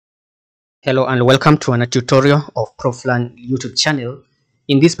Hello and welcome to another tutorial of Proflearn YouTube channel.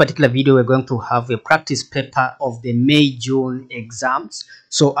 In this particular video, we're going to have a practice paper of the May-June exams.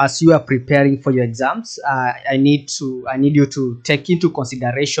 So as you are preparing for your exams, I need you to take into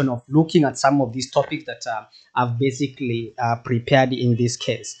consideration of looking at some of these topics that I've basically prepared in this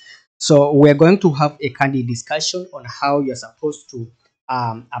case. So we're going to have a candid discussion on how you're supposed to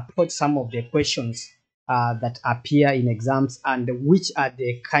approach some of the questions that appear in exams and which are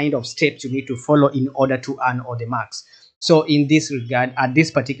the kind of steps you need to follow in order to earn all the marks. So in this regard, at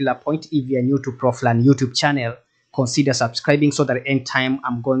this particular point, if you are new to Proflearn YouTube channel, consider subscribing so that anytime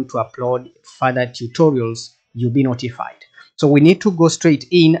I'm going to upload further tutorials, you'll be notified. So we need to go straight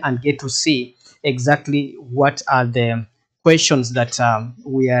in and get to see exactly what are the questions that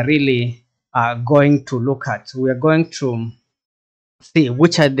we are really going to look at. We are going to see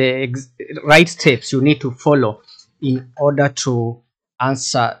which are the right steps you need to follow in order to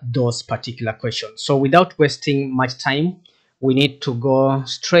answer those particular questions. So without wasting much time, we need to go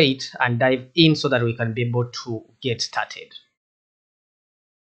straight and dive in so that we can be able to get started.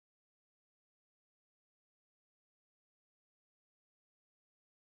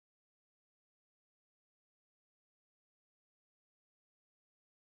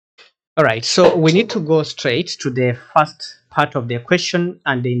 All right, so we need to go straight to the first part of the question,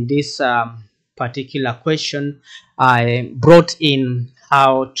 and in this particular question, I brought in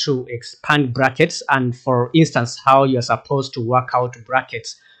how to expand brackets, and for instance, how you're supposed to work out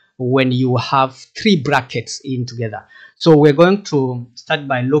brackets when you have three brackets in together. So we're going to start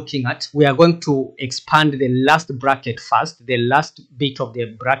by looking at, we are going to expand the last bracket first. The last bit of the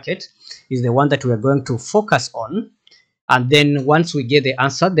bracket is the one that we are going to focus on. And then once we get the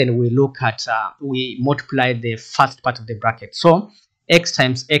answer, then we look at, we multiply the first part of the bracket. So x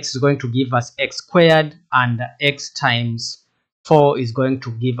times x is going to give us x squared, and x times 4 is going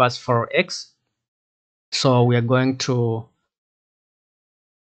to give us 4x. So we are going to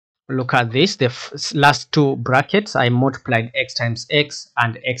look at this. The last two brackets, I multiplied x times x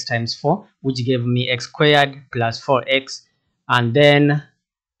and x times 4, which gave me x squared plus 4x. And then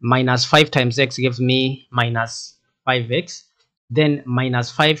minus 5 times x gives me minus 5x, then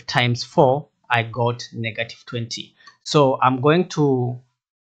minus 5 times 4, I got negative 20. So I'm going to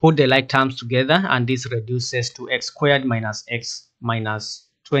put the like terms together, and this reduces to x squared minus x minus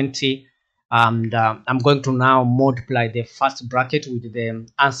 20. And I'm going to now multiply the first bracket with the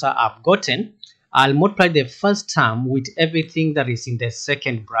answer I've gotten. I'll multiply the first term with everything that is in the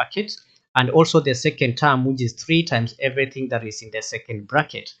second bracket, and also the second term, which is 3 times everything that is in the second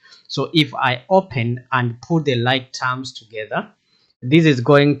bracket. So if I open and put the like terms together, this is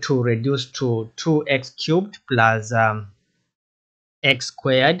going to reduce to 2x cubed plus x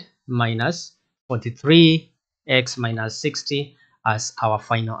squared minus 43x minus 60 as our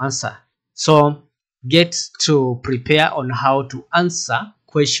final answer. So get to prepare on how to answer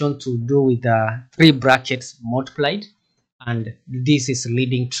question to do with the three brackets multiplied, and this is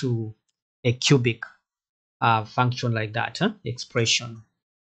leading to a cubic function like that, expression.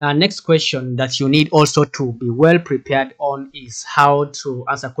 Next question that you need also to be well prepared on is how to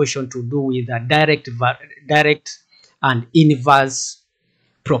answer question to do with direct and inverse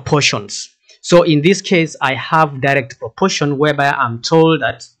proportions. So in this case, I have direct proportion whereby I'm told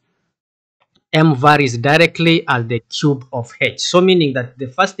that m varies directly as the cube of h. So meaning that the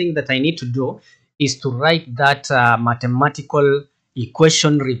first thing that I need to do is to write that mathematical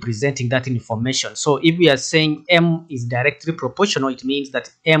equation representing that information. So if we are saying m is directly proportional, it means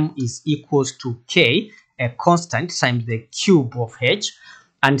that m is equals to k, a constant, times the cube of h.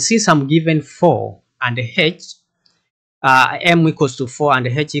 And since I'm given 4 and h, m equals to 4 and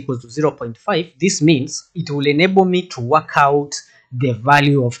h equals to 0.5, this means it will enable me to work out the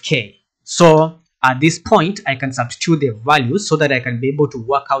value of k. So at this point, I can substitute the values so that I can be able to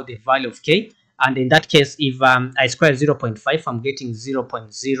work out the value of k. And in that case, if I square 0.5, I'm getting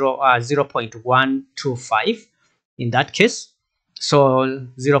 0.125 in that case. So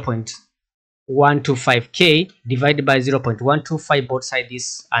 0.125k divided by 0.125, both sides,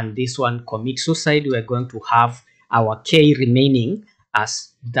 this and this one commit suicide. We are going to have our k remaining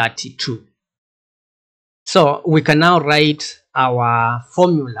as 32. So we can now write our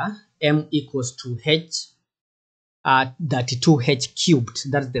formula, m equals to h 32h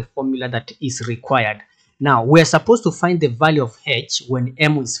cubed. That's the formula that is required. Now we're supposed to find the value of h when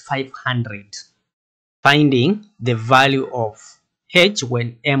m is 500. Finding the value of h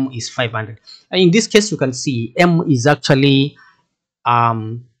when m is 500. And in this case, you can see m is actually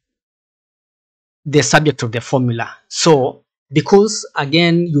the subject of the formula. So because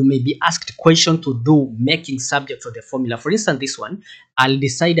again you may be asked question to do making subject of the formula. For instance, this one, I'll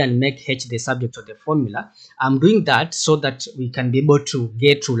decide and make h the subject of the formula. I'm doing that so that we can be able to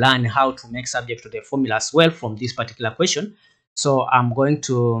get to learn how to make subject of the formula as well from this particular question. So I'm going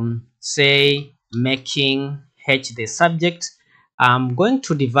to say making h the subject. I'm going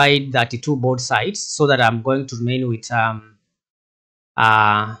to divide 32 both sides so that I'm going to remain with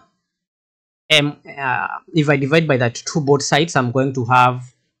if I divide by that 2 both sides, I'm going to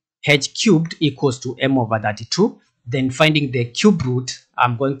have h cubed equals to m over 32. Then finding the cube root,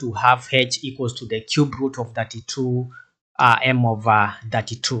 I'm going to have h equals to the cube root of 32 m over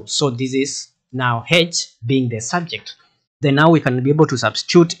 32. So this is now h being the subject. Then now we can be able to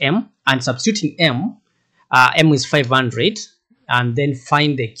substitute m, and substituting m, m is 500, and then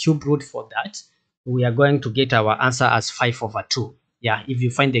find the cube root for that. We are going to get our answer as 5 over 2. Yeah, if you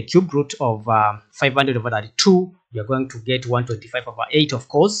find the cube root of 500 over 32, you're going to get 125 over 8, of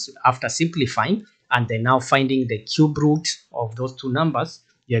course, after simplifying. And then now finding the cube root of those two numbers,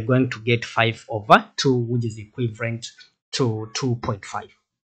 you're going to get 5 over 2, which is equivalent to 2.5.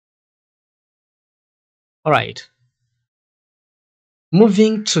 All right.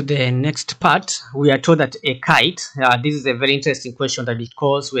 Moving to the next part, we are told that a kite, this is a very interesting question, that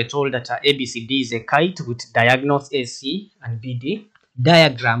because we're told that ABCD is a kite with diagonals AC and BD,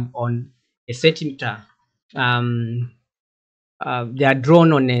 diagram on a centimeter. They are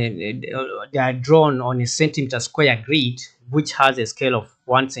drawn on a centimeter square grid, which has a scale of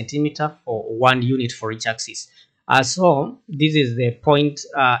 1 centimeter for 1 unit for each axis. So this is the point.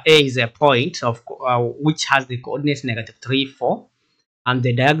 A is a point of which has the coordinates -3, 4. And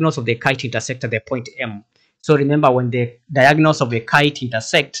the diagonals of the kite intersect at the point M. So remember, when the diagonals of the kite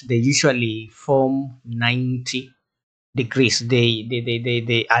intersect, they usually form 90 degrees.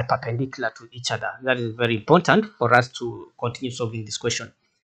 They are perpendicular to each other. That is very important for us to continue solving this question.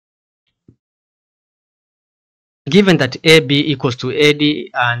 Given that AB equals to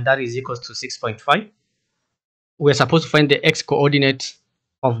AD and that is equals to 6.5, we're supposed to find the x coordinate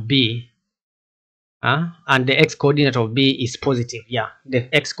of B. And the x coordinate of B is positive. Yeah, the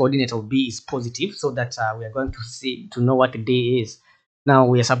x coordinate of B is positive, so that we are going to know what D is. Now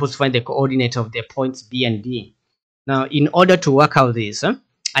we are supposed to find the coordinate of the points B and D. Now, in order to work out this,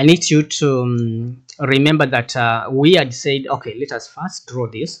 I need you to remember that we had said, okay, let us first draw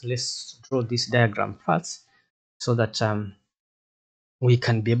this. Let's draw this diagram first, so that we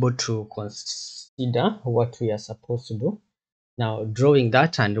can be able to consider what we are supposed to do. Now, drawing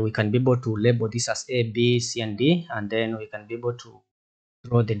that, and we can be able to label this as A, B, C, and D, and then we can be able to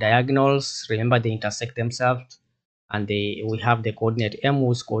draw the diagonals. Remember, they intersect themselves, and we have the coordinate M,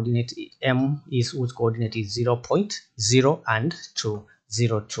 whose coordinate is 0.0 and 2,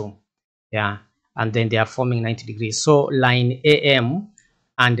 0, 2. Yeah, and then they are forming 90 degrees. So line AM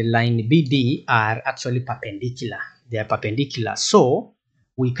and line BD are actually perpendicular. They are perpendicular. So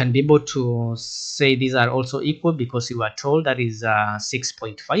we can be able to say these are also equal, because we were told that is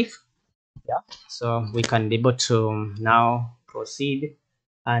 6.5. Yeah, so we can be able to now proceed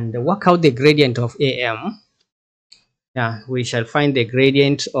and work out the gradient of AM. Yeah, we shall find the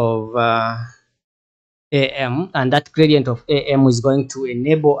gradient of AM, and that gradient of AM is going to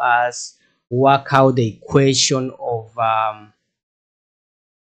enable us work out the equation of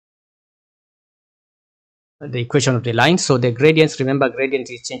the line. So the gradients, remember, gradient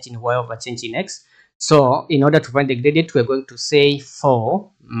is change in y over change in x. So in order to find the gradient, we're going to say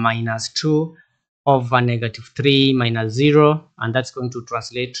 4 minus 2 over -3 minus 0, and that's going to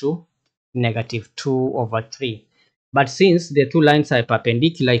translate to -2 over 3. But since the two lines are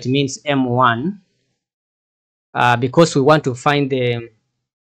perpendicular, it means M1, because we want to find the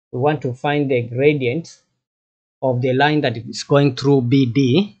gradient of the line that is going through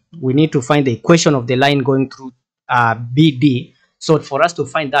BD, we need to find the equation of the line going through BD. So for us to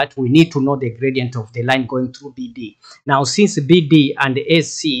find that, we need to know the gradient of the line going through BD. Now, since BD and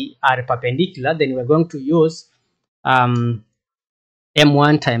AC are perpendicular, then we're going to use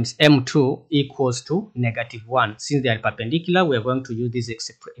M1 times M2 equals to -1. Since they are perpendicular, we're going to use this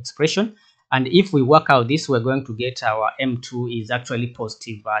expression. And if we work out this, we're going to get our M2 is actually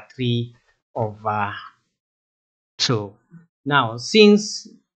positive 3 over 2. Now, since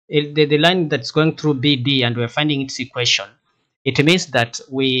the line that's going through BD and we're finding its equation, it means that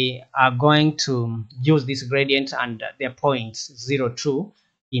we are going to use this gradient and their points 0, 2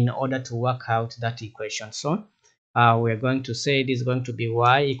 in order to work out that equation. So we're going to say this is going to be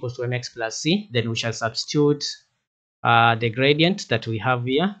y equals to mx plus c. Then we shall substitute the gradient that we have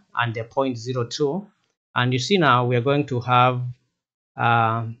here and the point 0, 2. And you see now we are going to have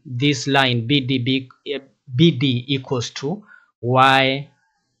this line BD equals to y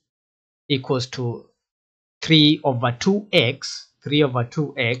equals to 3 over 2x, 3 over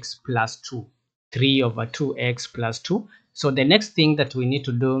 2x plus 2, 3 over 2x plus 2. So the next thing that we need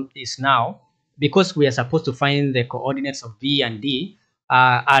to do is now, because we are supposed to find the coordinates of b and d,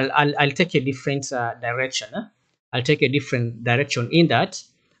 I'll take a different direction. I'll take a different direction in that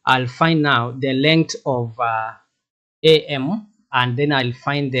I'll find now the length of AM, and then I'll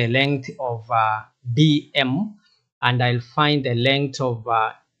find the length of BM, and I'll find the length of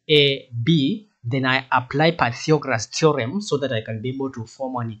AB. Then I apply Pythagoras theorem so that I can be able to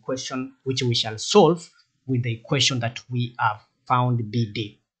form an equation which we shall solve with the equation that we have found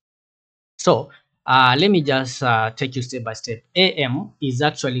BD. So let me just take you step by step. AM is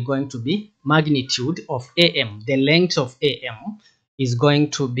actually going to be magnitude of AM. The length of AM is going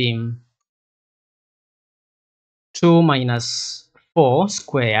to be 2 minus 4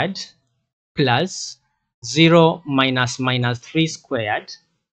 squared plus 0 minus 3 squared.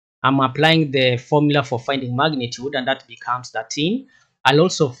 I'm applying the formula for finding magnitude, and that becomes 13. I'll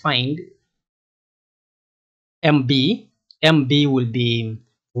also find MB. MB will be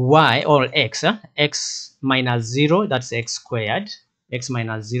y or x. X minus 0, that's x squared. X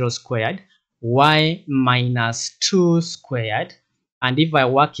minus 0 squared. Y minus 2 squared. And if I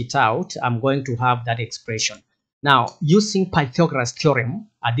work it out, I'm going to have that expression. Now, using Pythagoras theorem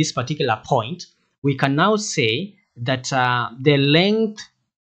at this particular point, we can now say that the length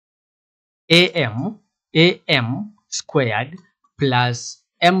AM squared plus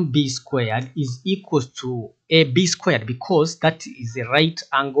MB squared is equals to AB squared, because that is a right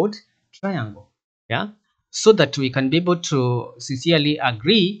angled triangle. Yeah, so that we can be able to sincerely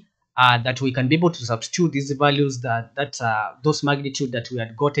agree that we can be able to substitute these values, those magnitude that we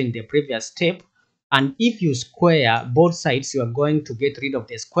had gotten in the previous step. And if you square both sides, you are going to get rid of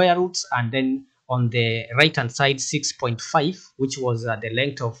the square roots, and then on the right hand side 6.5, which was the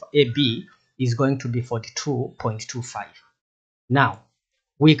length of AB, is going to be 42.25. Now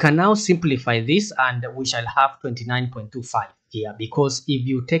we can now simplify this, and we shall have 29.25 here, because if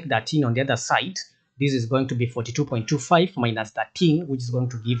you take 13 on the other side, this is going to be 42.25 minus 13, which is going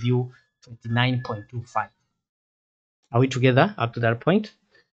to give you 29.25. Are we together up to that point?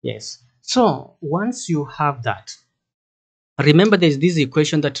 Yes. So once you have that, remember there's this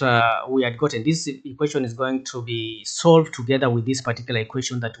equation that we had gotten. This equation is going to be solved together with this particular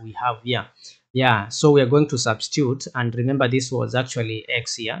equation that we have here. Yeah, so we are going to substitute, and remember this was actually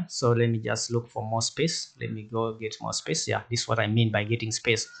x here. So let me just look for more space. Let me go get more space. Yeah, this is what I mean by getting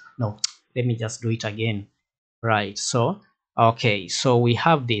space. No, let me just do it again. Right, so okay, so we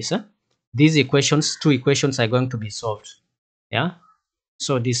have this. These equations, two equations, are going to be solved. Yeah,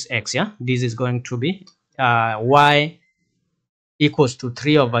 so this x, yeah, this is going to be y equals to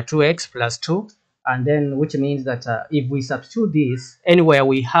 3 over 2x plus 2, and then which means that if we substitute this anywhere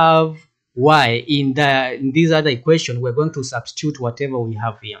we have y in this other equation, we're going to substitute whatever we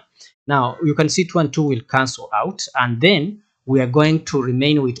have here. Now you can see 2 and 2 will cancel out, and then we are going to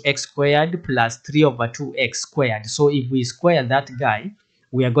remain with x squared plus 3 over 2x squared. So if we square that guy,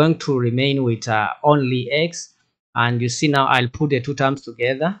 we are going to remain with only x. And you see now I'll put the two terms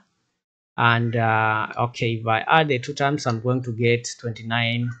together, and okay, if I add the two terms, I'm going to get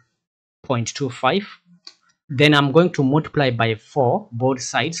 29.25. Then I'm going to multiply by 4 both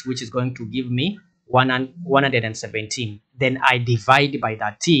sides, which is going to give me 117. Then I divide by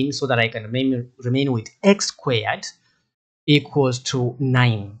 13 so that I can remain with x squared equals to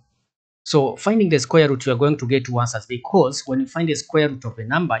 9. So finding the square root, you are going to get two answers, because when you find the square root of a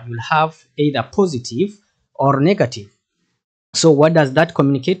number, you'll have either positive or negative. So what does that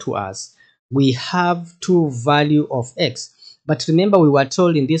communicate to us? We have two value of x, but remember we were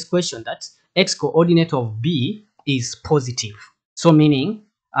told in this question that x coordinate of b is positive. So meaning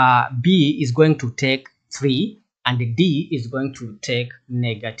b is going to take 3 and d is going to take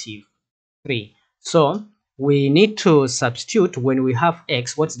negative 3. So we need to substitute when we have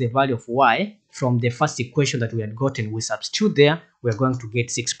x, what's the value of y from the first equation that we had gotten. We substitute there, we're going to get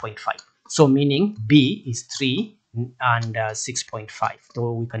 6.5. So meaning b is 3 and 6.5.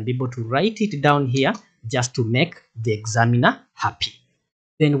 So we can be able to write it down here just to make the examiner happy.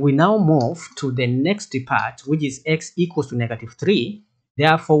 Then we now move to the next part, which is x equals to negative 3.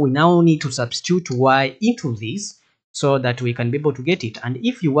 Therefore, we now need to substitute y into this so that we can be able to get it. And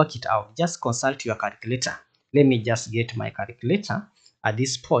if you work it out, just consult your calculator. Let me just get my calculator at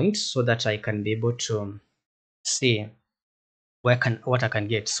this point so that I can be able to see what I can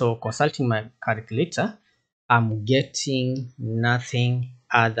get. So consulting my calculator, I'm getting nothing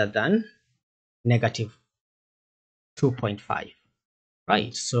other than negative 2.5.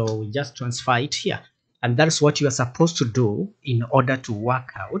 Right, so we just transfer it here. And that's what you are supposed to do in order to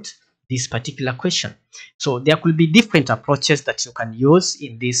work out this particular question. So there could be different approaches that you can use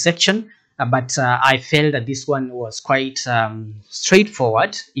in this section, but I felt that this one was quite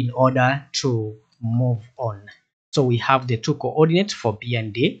straightforward in order to move on. So we have the two coordinates for B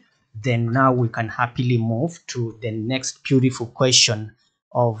and D. Then now we can happily move to the next beautiful question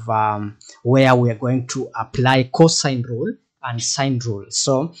of where we are going to apply cosine rule and sine rule.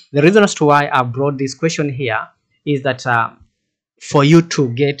 So the reason as to why I brought this question here is that for you to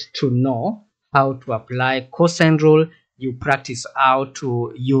get to know how to apply cosine rule, you practice how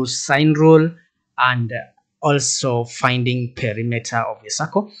to use sine rule and also finding perimeter of a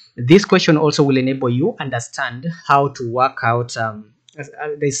circle. This question also will enable you understand how to work out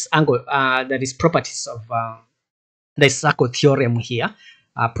this angle, that is properties of the circle theorem here.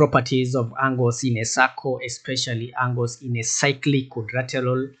 Properties of angles in a circle, especially angles in a cyclic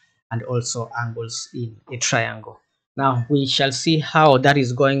quadrilateral and also angles in a triangle. Now we shall see how that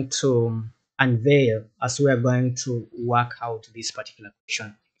is going to unveil as we are going to work out this particular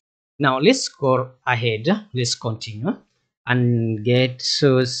question. Now let's go ahead, let's continue and get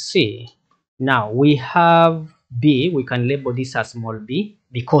to C. Now we have B, we can label this as small b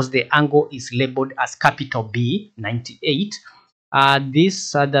because the angle is labeled as capital B, 98.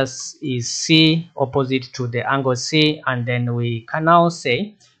 This others is C, opposite to the angle C, and then we can now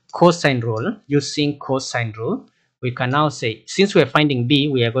say cosine rule. Using cosine rule, we can now say, since we are finding B,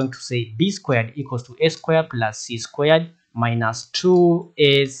 we are going to say B squared equals to A squared plus C squared minus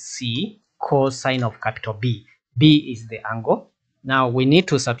 2AC cosine of capital B. B is the angle. Now we need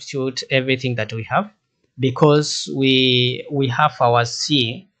to substitute everything that we have because we have our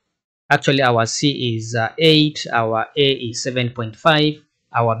C. Actually, our C is 8, our A is 7.5,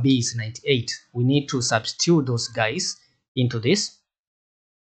 our B is 98. We need to substitute those guys into this.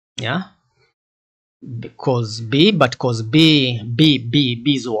 Yeah. Because B is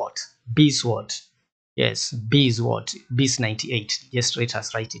what? B is what? Yes, B is what? B is 98. Just let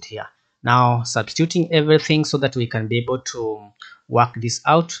us write it here. Now, substituting everything so that we can be able to work this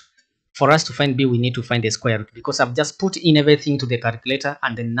out. For us to find B, we need to find the square root because I've just put in everything to the calculator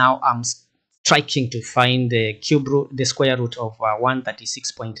and then now I'm striking to find the cube root, the square root of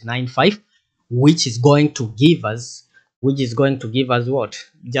 136.95, which is going to give us what?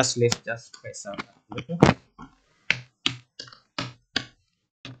 Let's just press out.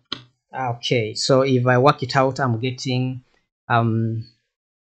 Okay, so if I work it out, I'm getting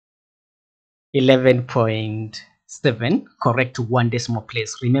 11.7, correct to one decimal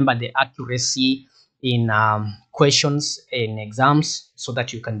place. Remember the accuracy in questions in exams so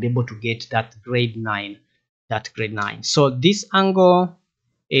that you can be able to get that grade 9. So this angle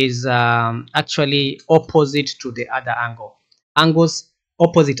is actually opposite to the other angle.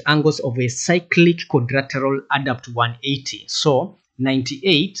 Opposite angles of a cyclic quadrilateral add up to 180. So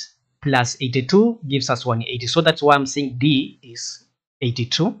 98 plus 82 gives us 180. So that's why I'm saying D is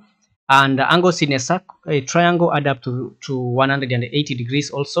 82. And the angles in a triangle add up to 180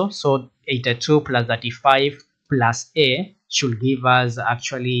 degrees also. So 82 plus 35 plus A should give us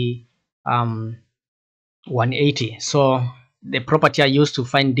actually 180. So the property I used to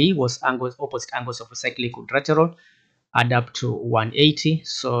find D was opposite angles of a cyclic quadrilateral add up to 180.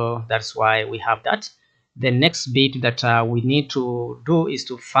 So that's why we have that. The next bit that we need to do is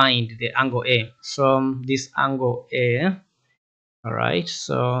to find the angle A. So this angle A, all right,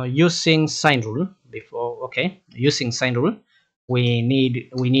 so using sine rule using sine rule, we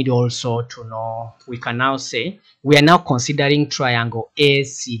need also to know, we can now say we are now considering triangle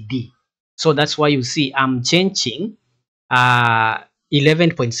ACD. So that's why you see I'm changing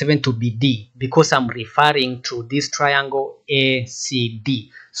 11.7 to be D because I'm referring to this triangle ACD.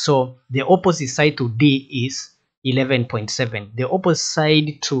 So the opposite side to D is 11.7. The opposite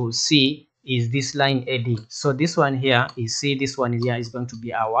side to C is this line AD. So this one here is C, this one here is going to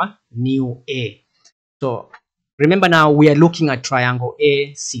be our new A. So remember now we are looking at triangle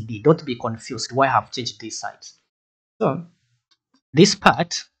ACD. Don't be confused why I have changed these sides. So this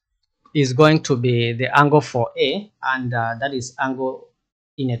part is going to be the angle for A, and that is angle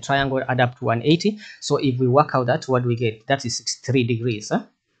in a triangle add up to 180. So if we work out that, what we get, that is 63 degrees.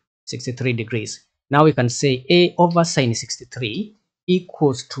 63 degrees. Now we can say A over sine 63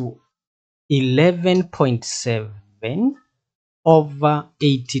 equals to 11.7 over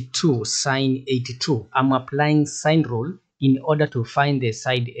 82 sine 82. I'm applying sine rule in order to find the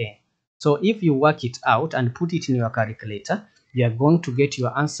side A. So if you work it out and put it in your calculator, you are going to get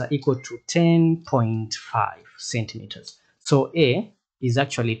your answer equal to 10.5 centimeters. So A is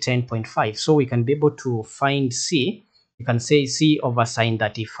actually 10.5. So we can be able to find C. You can say C over sine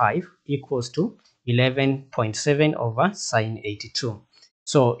 35 equals to 11.7 over sine 82.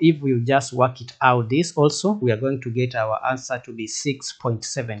 So if we just work it out, this also, we are going to get our answer to be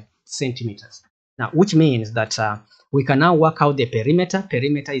 6.7 centimeters. Now, which means that we can now work out the perimeter.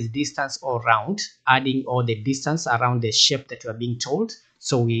 Perimeter is distance all round, adding all the distance around the shape that we are being told.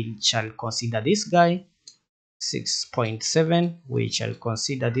 So we shall consider this guy 6.7, we shall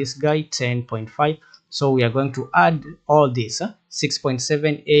consider this guy 10.5. So we are going to add all this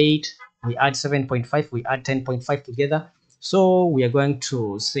 6.78, we add 7.5, we add 10.5 together. So we are going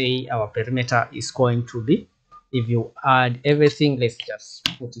to say our perimeter is going to be, if you add everything, let's just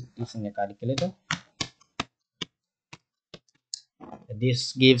put this in a calculator.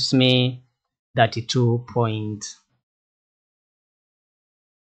 This gives me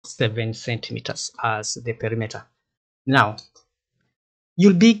 32.7 centimeters as the perimeter. Now,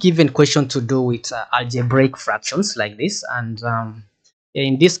 you'll be given question to do with algebraic fractions like this, and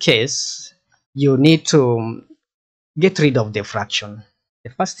in this case, you need to get rid of the fraction.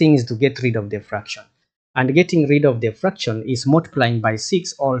 The first thing is to get rid of the fraction, and getting rid of the fraction is multiplying by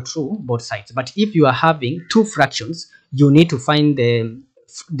 6 all through both sides. But if you are having two fractions, you need to find you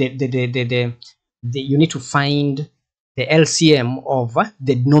need to find the LCM of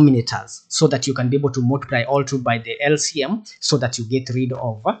the denominators, so that you can be able to multiply all through by the LCM, so that you get rid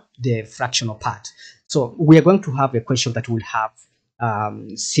of the fractional part. So we are going to have a question that will have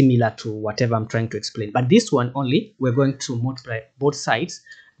similar to whatever I'm trying to explain, but this one only, we're going to multiply both sides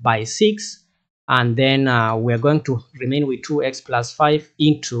by 6, and then we're going to remain with 2x plus 5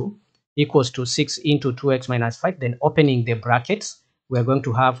 into equals to 6 into 2x minus 5. Then opening the brackets, we're going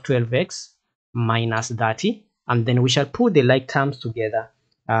to have 12x minus 30, and then we shall put the like terms together.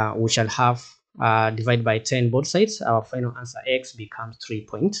 We shall have divide by 10 both sides. Our final answer x becomes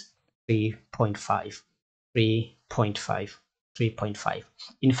 3.5.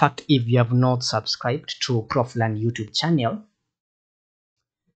 In fact, if you have not subscribed to Proflearn YouTube channel,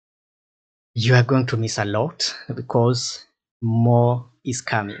 you are going to miss a lot, because more is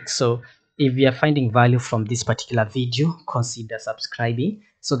coming. So if you are finding value from this particular video, consider subscribing,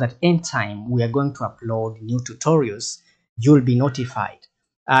 so that anytime we are going to upload new tutorials, you'll be notified.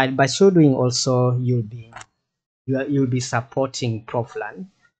 And by so doing also, you'll be supporting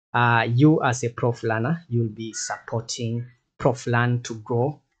Proflearn. You as a Proflearner, you'll be supporting Proflearn to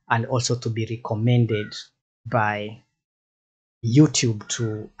grow, and also to be recommended by YouTube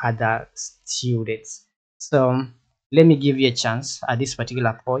to other students. So let me give you a chance at this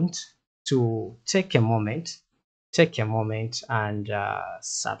particular point to take a moment and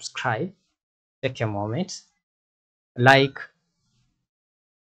subscribe. Take a moment, like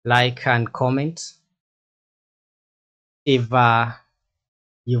and comment. If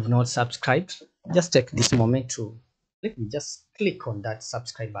you've not subscribed, just take this moment to let me just click on that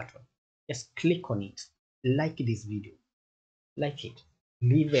subscribe button. Just click on it, like this video, like it,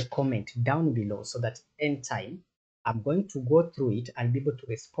 leave a comment down below, so that anytime I'm going to go through it and be able to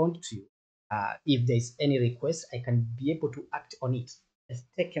respond to you. If there's any request, I can be able to act on it. Just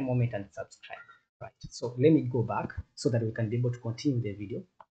take a moment and subscribe. Right, so let me go back so that we can be able to continue the video.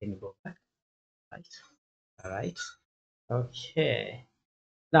 Let me go back. Right, all right, okay.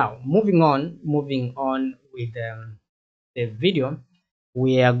 Now moving on with the video,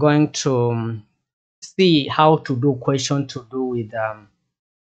 we are going to see how to do question to do with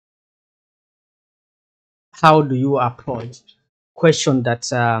how do you approach question that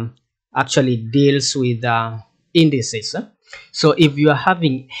actually deals with indices. So if you are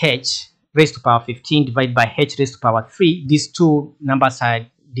having h raised to power 15 divided by h raised to power 3, these two numbers are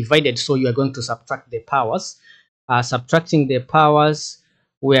divided, so you are going to subtract the powers. Subtracting the powers,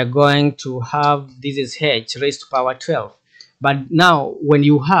 we are going to have, this is h raised to power 12. But now when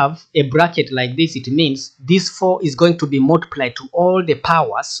you have a bracket like this, it means this 4 is going to be multiplied to all the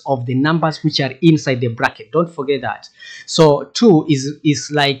powers of the numbers which are inside the bracket. Don't forget that. So 2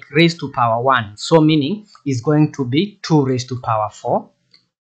 is like raised to power 1. So meaning is going to be 2 raised to power 4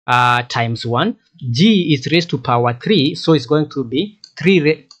 times 1. G is raised to power 3. So it's going to be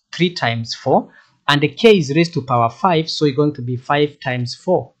 3 times 4. And the k is raised to power 5. So it's going to be 5 times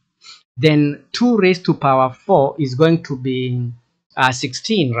 4. Then 2 raised to power 4 is going to be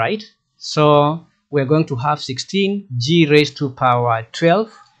 16, right? So we're going to have 16, g raised to power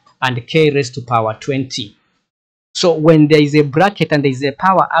 12, and k raised to power 20. So when there is a bracket and there is a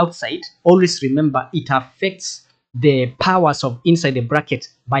power outside, always remember it affects the powers of inside the bracket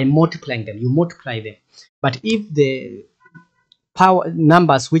by multiplying them. You multiply them. But if the power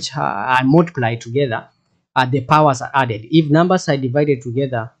numbers which are multiplied together, the powers are added. If numbers are divided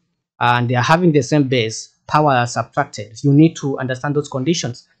together, and they are having the same base, power are subtracted. You need to understand those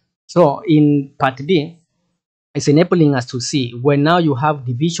conditions. So in part D, it's enabling us to see when now you have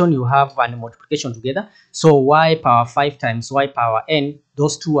division, you have and multiplication together. So y power 5 times y power n,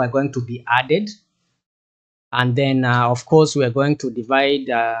 those two are going to be added. And then, of course, we are going to divide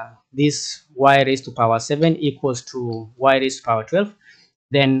this y raised to power 7 equals to y raised to power 12.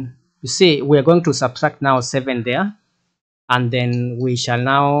 Then you see we are going to subtract now 7 there. And then we shall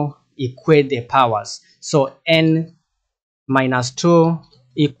now equate the powers. So n minus 2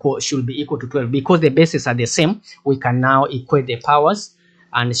 should be equal to 12. Because the bases are the same, we can now equate the powers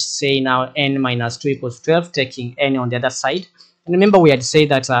and say now n minus 2 equals 12, taking n on the other side. And remember we had said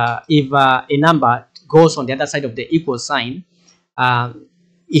that if a number goes on the other side of the equal sign,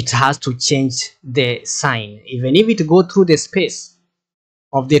 it has to change the sign. Even if it goes through the space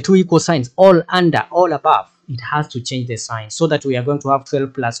of the two equal signs, all under, all above, it has to change the sign, so that we are going to have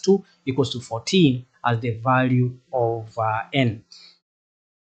 12 plus 2 equals to 14 as the value of n.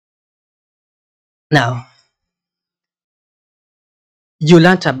 Now, you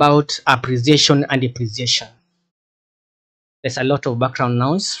learned about appreciation and depreciation. There's a lot of background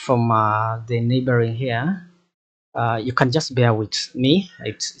noise from the neighboring here. You can just bear with me.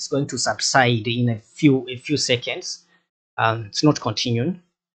 It's going to subside in a few seconds. It's not continuing.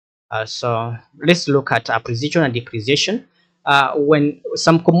 So let's look at appreciation and depreciation. When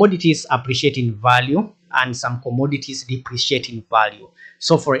some commodities appreciate in value and some commodities depreciate in value.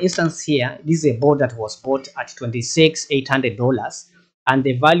 So for instance here, this is a board that was bought at $26,800 and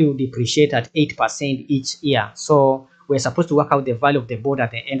the value depreciate at 8% each year. So we're supposed to work out the value of the board at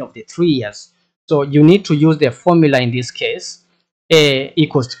the end of the 3 years. So you need to use the formula in this case, A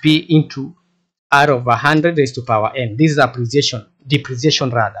equals to P into R over 100 raised to power n. This is depreciation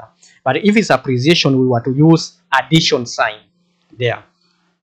rather. But if it's appreciation, we were to use addition sign there.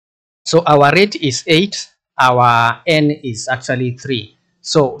 So our rate is 8, our n is actually 3.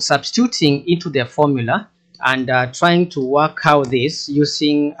 So substituting into the formula and trying to work out this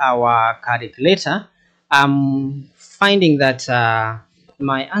using our calculator, I'm finding that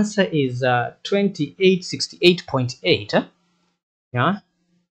my answer is 2868.8. Yeah.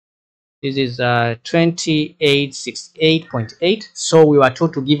 This is 2868.8. So we were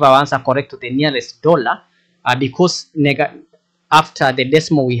told to give our answer correct to the nearest dollar because after the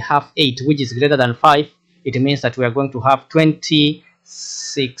decimal we have 8, which is greater than 5. It means that we are going to have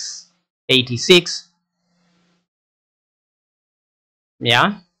 2686.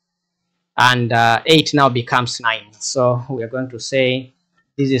 Yeah. And 8 now becomes 9. So we are going to say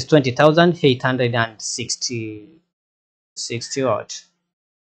this is 20,860 odd.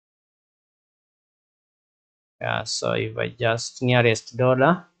 Yeah, so if I just nearest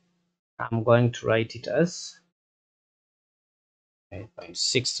dollar, I'm going to write it as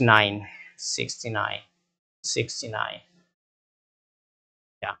 69.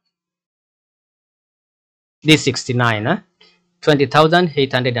 Yeah, this 69,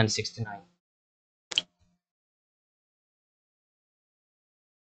 20,869.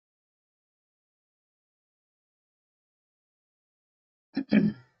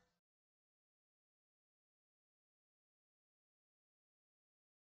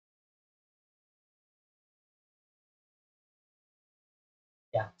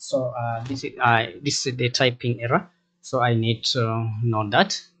 Yeah, so this is the typing error, so I need to know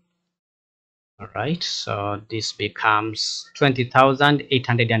that. All right, so this becomes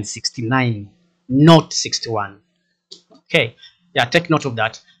 20,869, not 61. Okay, yeah, take note of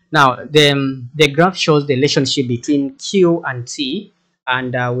that. Now the graph shows the relationship between Q and T,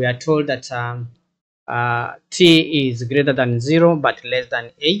 and we are told that T is greater than 0 but less than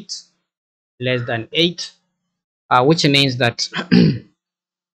 8, which means that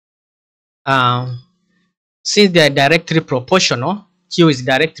since they are directly proportional, Q is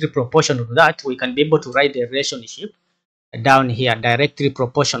directly proportional to that, we can be able to write the relationship down here, directly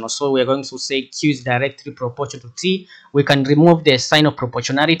proportional. So we're going to say Q is directly proportional to T. We can remove the sign of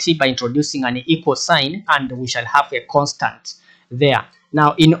proportionality by introducing an equal sign, and we shall have a constant there.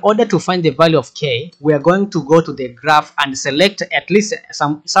 Now, in order to find the value of K, we are going to go to the graph and select at least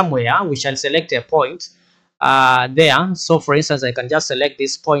somewhere. We shall select a point there. So for instance, I can just select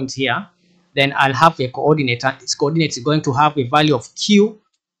this point here. Then I'll have a coordinate, and its coordinate is going to have a value of Q,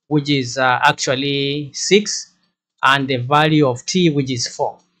 which is actually 6, and the value of T, which is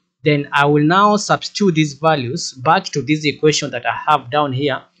 4. Then I will now substitute these values back to this equation that I have down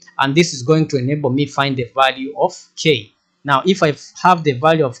here, and this is going to enable me find the value of K. Now, if I have the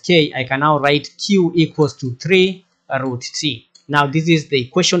value of K, I can now write Q equals to 3 root T. Now, this is the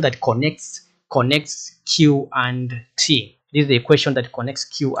equation that connects Q and T. This is the equation that connects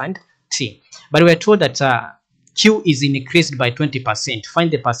Q and T. But we are told that Q is increased by 20%. Find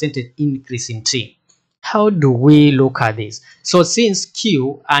the percentage increase in T. How do we look at this? So since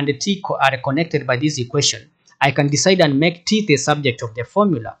Q and T are connected by this equation, I can decide and make T the subject of the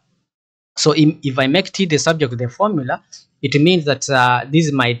formula. So if I make T the subject of the formula, it means that this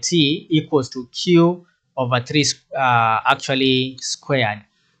is my T equals to Q over 3 actually squared.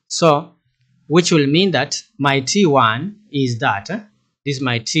 So which will mean that my T1 is that, this is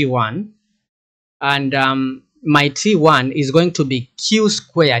my T1, and my T1 is going to be Q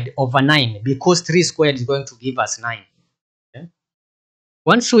squared over 9, because 3 squared is going to give us 9. Okay?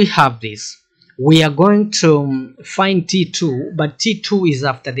 Once we have this, we are going to find T2, but T2 is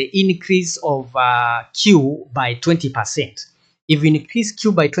after the increase of Q by 20%. If you increase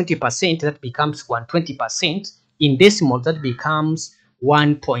Q by 20%, that becomes 120%. In decimals, that becomes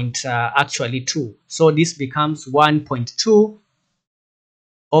 1.2. So this becomes 1.2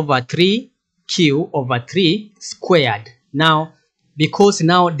 over 3 Q over 3 squared. Now, because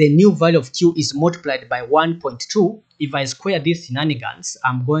now the new value of Q is multiplied by 1.2, if I square these shenanigans,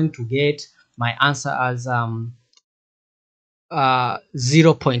 I'm going to get my answer as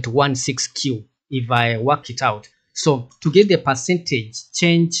 0.16 Q if I work it out. So to get the percentage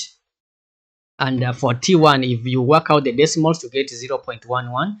change, and for T1, if you work out the decimals, you get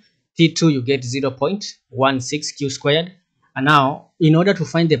 0.11. T2, you get 0.16 Q squared. And now, in order to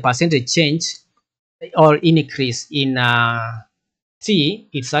find the percentage change or increase in T,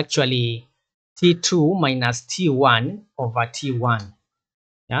 it's actually T2 minus T1 over T1.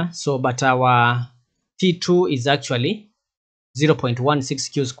 Yeah, so but our T2 is actually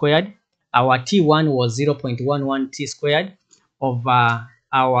 0.16 Q squared. Our T1 was 0.11 T squared over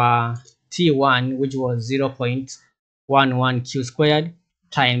our T1, which was 0.11 Q squared,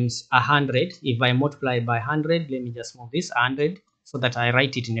 times 100. If I multiply by 100, let me just move this 100 so that I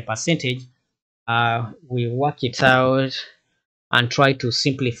write it in a percentage. We work it out and try to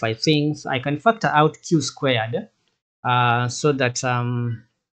simplify things. I can factor out Q squared so that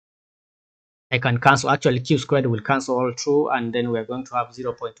I can cancel. Actually, Q squared will cancel all through, and then we're going to have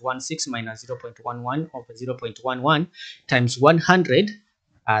 0.16 minus 0.11 over 0.11 times 100.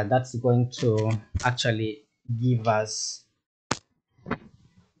 That's going to actually give us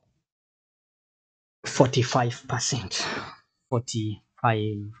 45%.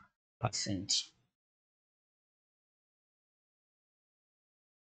 45%.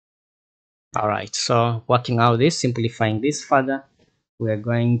 All right, so working out this, simplifying this further, we are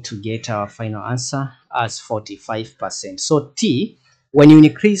going to get our final answer as 45%. So T, when you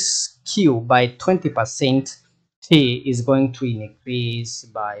increase Q by 20%, T is going to increase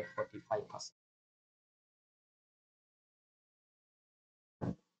by 45%.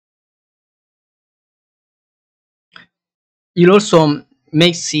 You'll also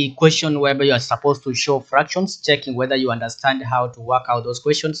make the question whereby you are supposed to show fractions, checking whether you understand how to work out those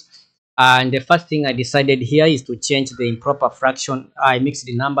questions. And the first thing I decided here is to change the improper fraction. I mixed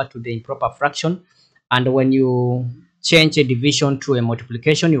the number to the improper fraction. And when you change a division to a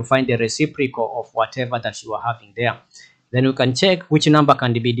multiplication, you find the reciprocal of whatever that you are having there. Then we can check which number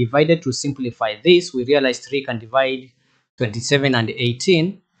can be divided. To simplify this, we realize 3 can divide 27 and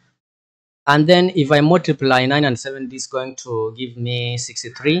 18. And then if I multiply 9 and 7, this is going to give me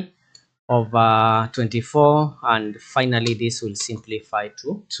 63 over 24, and finally this will simplify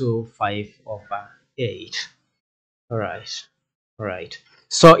to 5 over 8. All right.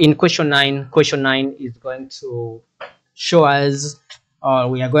 So in question 9 is going to show us, or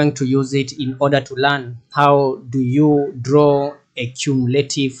we are going to use it in order to learn how do you draw a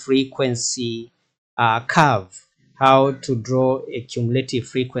cumulative frequency curve. How to draw a cumulative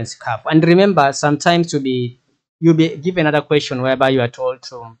frequency curve. And remember, sometimes you'll be given another question whereby you are told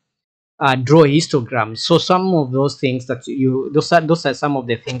to draw a histogram. So some of those things that those are some of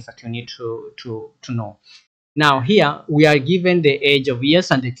the things that you need to know. Now here we are given the age of years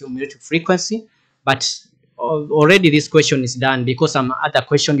and the cumulative frequency, but already this question is done, because some other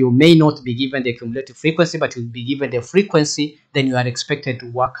question you may not be given the cumulative frequency, but you'll be given the frequency. Then you are expected to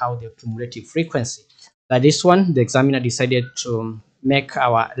work out the cumulative frequency. But this one, the examiner decided to make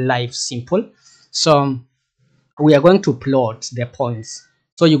our life simple. So we are going to plot the points.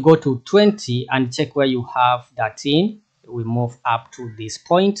 So you go to 20 and check where you have 13. We move up to this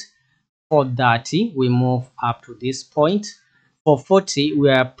point. For 30, we move up to this point. For 40, we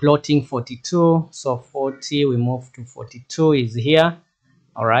are plotting 42. So 40, we move to 42 is here.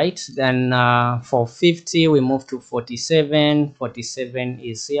 All right. Then for 50, we move to 47. 47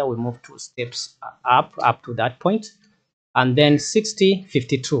 is here. We move 2 steps up to that point. And then 60,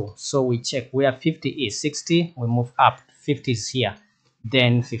 52. So we check where 50 is. 60, we move up. 50 is here.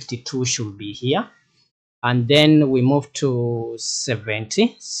 Then 52 should be here. and then we move to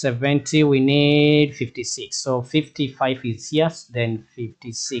 70 we need 56, so 55 is here, then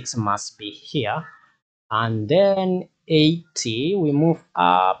 56 must be here, and then 80 we move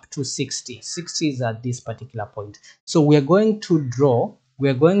up to 60. 60 is at this particular point. So we're going to draw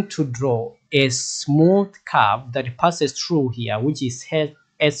a smooth curve that passes through here, which is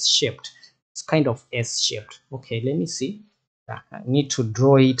S-shaped. It's kind of S-shaped. Okay, let me see. I need to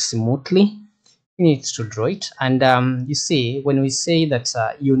draw it smoothly. You need to draw it, and you see, when we say that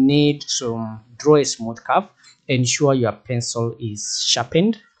you need to draw a smooth curve, ensure your pencil is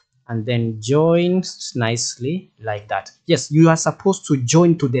sharpened and then join nicely like that. Yes, you are supposed to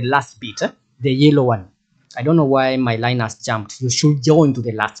join to the last bit, the yellow one. I don't know why my line has jumped. You should join to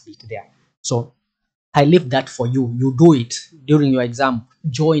the last bit there. So I leave that for you. You do it during your exam.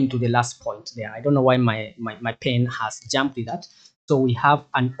 Join to the last point there. I don't know why my pen has jumped with that. So we have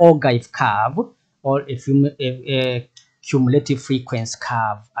an ogive curve, or a cumulative frequency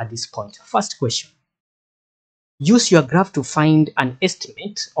curve at this point. First question. Use your graph to find an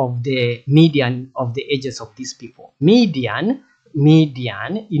estimate of the median of the ages of these people. Median,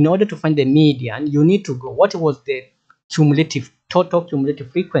 in order to find the median, you need to go, what was the total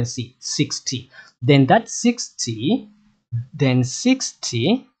cumulative frequency? 60. Then that 60, then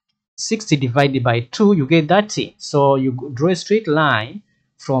 60 divided by 2, you get 30. So you draw a straight line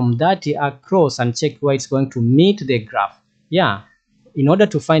from 30 across and check where it's going to meet the graph. Yeah, in order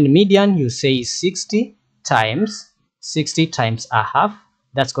to find median, you say 60 times a half.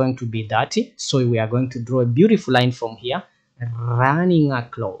 That's going to be 30. So we are going to draw a beautiful line from here, running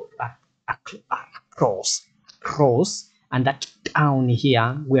across, and that down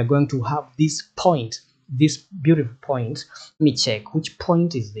here we are going to have this point, this beautiful point. Let me check which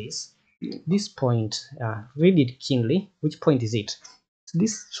point is this. This point, read it keenly. Which point is it?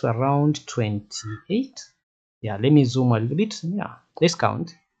 This is around 28. Yeah, let me zoom a little bit. Yeah, let's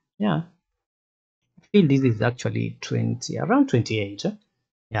count. Yeah, I feel this is actually 20, around 28.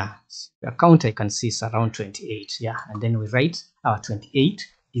 Yeah, the count I can see is around 28. Yeah, and then we write our 28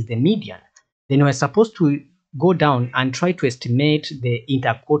 is the median. Then we're supposed to go down and try to estimate the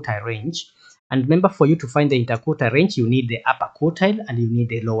interquartile range. And remember, for you to find the interquartile range, you need the upper quartile and you need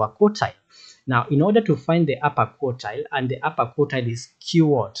the lower quartile. Now, in order to find the upper quartile, and the upper quartile is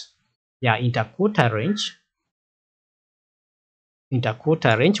keyword. Yeah, interquartile range,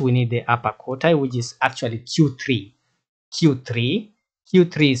 we need the upper quartile, which is actually Q3.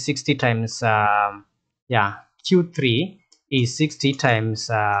 Q3 is 60 times, yeah, Q3 is 60 times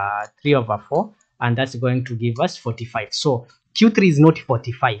 3 over 4, and that's going to give us 45. So Q3 is not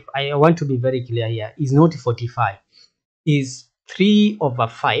 45. I want to be very clear here. Is not 45. Is 3 over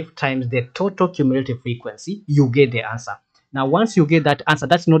 5 times the total cumulative frequency. You get the answer. Now, once you get that answer,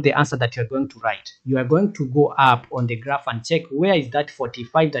 that's not the answer that you're going to write. You are going to go up on the graph and check where is that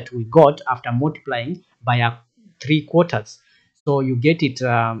 45 that we got after multiplying by a 3/4. So you get it.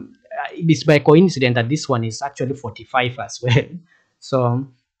 It's by coincidence that this one is actually 45 as well. So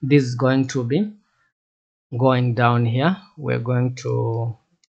this is going to be going down here. We're going to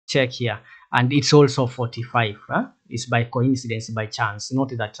check here, and it's also 45. It's by coincidence, by chance, not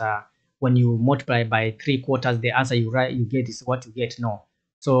that when you multiply by 3/4 the answer you get is what you get. No.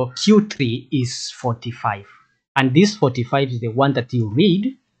 So Q3 is 45, and this 45 is the one that you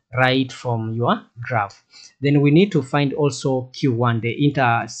read right from your graph. Then we need to find also Q1,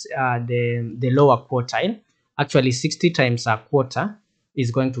 the lower quartile. Actually 60 times a quarter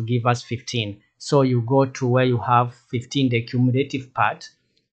is going to give us 15. So you go to where you have 15, the cumulative part,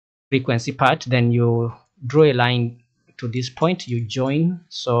 frequency part, then you draw a line to this point, you join.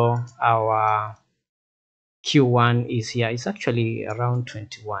 So our Q1 is here. It's actually around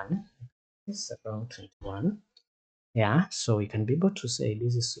 21. It's around 21. Yeah, so we can be able to say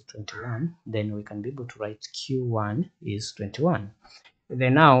this is 21. Then we can be able to write Q1 is 21.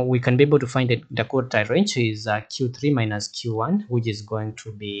 Then now we can be able to find the quartile range is Q3 minus Q1, which is going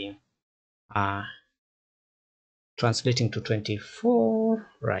to be translating to 24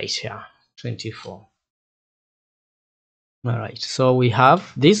 right here, 24. All right, so we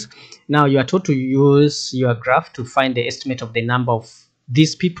have this. Now you are told to use your graph to find the estimate of the number of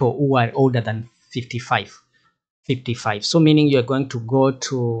these people who are older than 55. So meaning you're going to go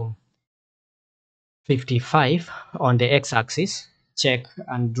to 55 on the x-axis, check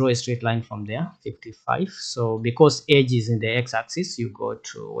and draw a straight line from there, 55. So because age is in the x-axis, you go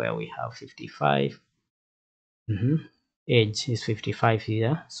to where we have 55. Age is 55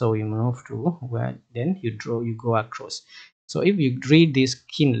 here, so we move to where then you go across. So if you read this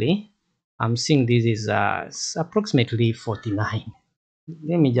keenly, I'm seeing this is approximately 49.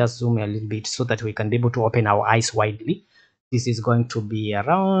 let me just zoom a little bit so that we can be able to open our eyes widely. This is going to be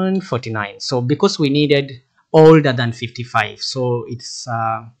around 49. So because we needed older than 55, so it's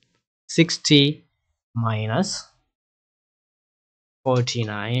 60 minus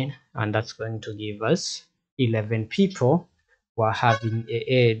 49, and that's going to give us 11 people who are having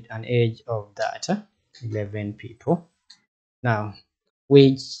an age of that 11 people. Now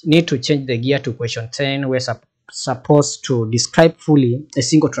we need to change the gear to question 10. We're supposed to describe fully a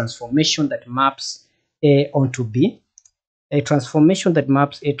single transformation that maps A onto B. A transformation that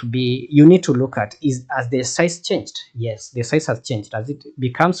maps A to B, you need to look at is, as the size changed? Yes, the size has changed. As it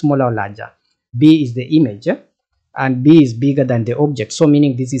becomes smaller or larger, B is the image and B is bigger than the object, so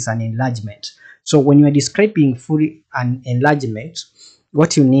meaning this is an enlargement. So when you are describing fully an enlargement,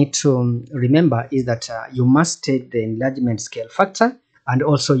 what you need to remember is that you must state the enlargement scale factor, and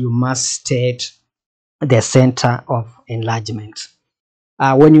also you must state the center of enlargement.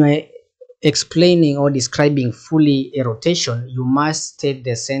 When you are explaining or describing fully a rotation, you must state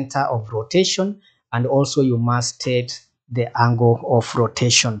the center of rotation, and also you must state the angle of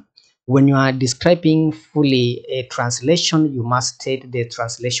rotation. When you are describing fully a translation, you must state the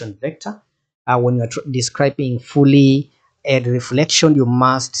translation vector. When you are describing fully a reflection, you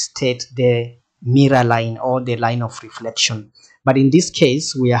must state the mirror line or the line of reflection. But in this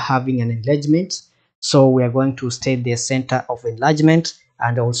case, we are having an enlargement, so we are going to state the center of enlargement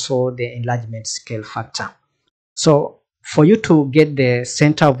and also the enlargement scale factor. So for you to get the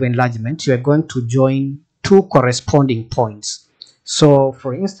center of enlargement, you are going to join two corresponding points. So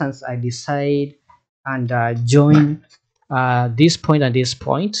for instance, I decide and join this point and this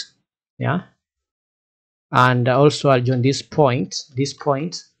point, yeah, and also I'll join this point,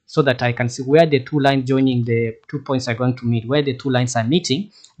 so that I can see where the two lines joining the 2 points are going to meet, where the two lines are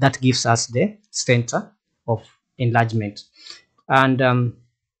meeting. That gives us the center of enlargement. And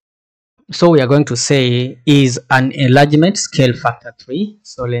so we are going to say is an enlargement scale factor 3.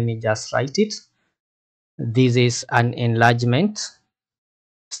 So let me just write it. This is an enlargement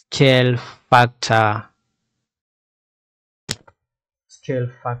scale factor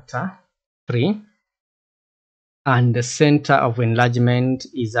 3, and the center of enlargement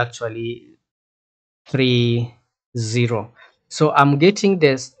is actually 3, 0. So I'm getting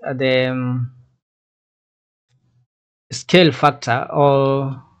this the scale factor,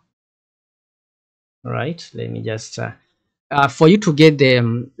 or right, let me just for you to get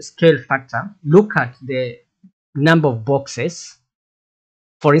the scale factor, look at the number of boxes.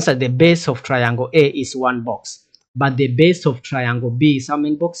 For instance, the base of triangle A is 1 box, but the base of triangle B is how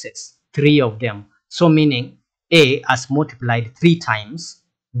many boxes? 3 of them. So meaning A has multiplied 3 times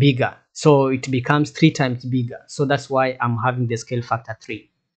bigger, so it becomes 3 times bigger. So that's why I'm having the scale factor 3.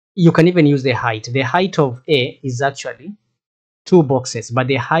 You can even use the height. The height of A is actually 2 boxes, but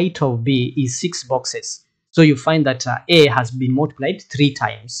the height of B is 6 boxes. So you find that A has been multiplied 3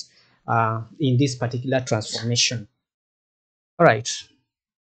 times in this particular transformation. All right.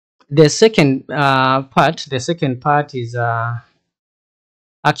 The second part is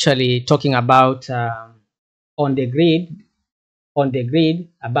actually talking about on the grid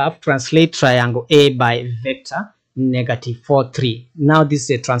above, translate triangle A by vector -4, 3. Now this is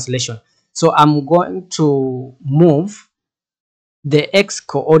a translation. So I'm going to move the x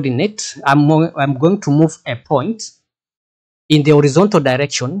coordinate. I'm going to move a point in the horizontal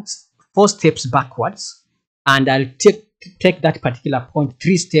direction 4 steps backwards, and I'll take that particular point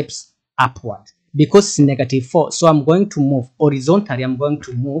 3 steps upward, because it's -4. So I'm going to move horizontally. I'm going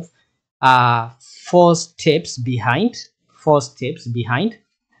to move 4 steps behind,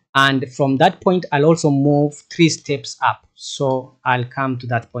 and from that point I'll also move 3 steps up. So I'll come to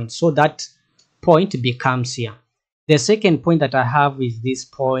that point. So that point becomes here. The second point that I have is this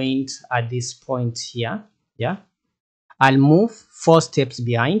point at this point here. Yeah, I'll move 4 steps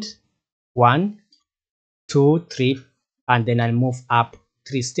behind, 1, 2, 3, and then I'll move up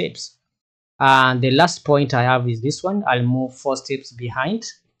 3 steps. And the last point I have is this one. I'll move 4 steps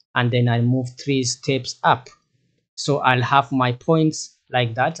behind, and then I'll move 3 steps up. So I'll have my points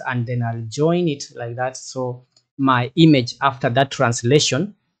like that, and then I'll join it like that. So my image after that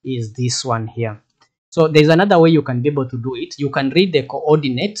translation is this one here. So there's another way you can be able to do it. You can read the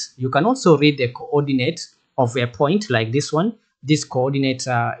coordinate. You can also read the coordinate of a point like this one. This coordinate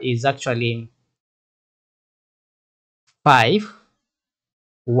is actually 5,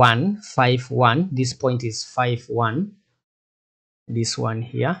 1, 5, 1. This point is 5, 1. This one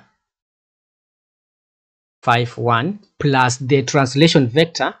here, 5, 1, plus the translation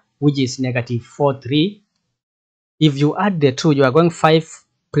vector, which is -4, 3. If you add the two, you are going 5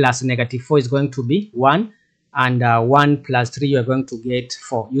 plus -4 is going to be 1. and 1 plus 3, you are going to get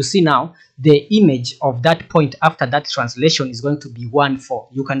 4. You see now the image of that point after that translation is going to be 1 4.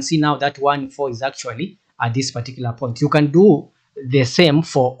 You can see now that 1 4 is actually at this particular point. You can do the same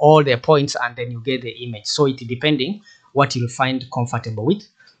for all the points and then you get the image. So it depending what you'll find comfortable with.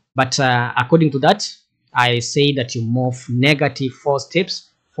 But according to that, I say that you move negative 4 steps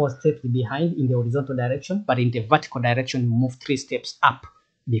behind in the horizontal direction, but in the vertical direction you move 3 steps up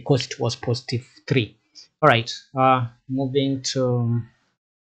because it was positive 3. All right, moving to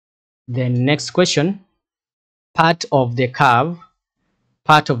the next question. Part of the curve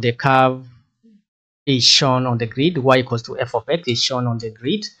is shown on the grid. Y equals to f of x is shown on the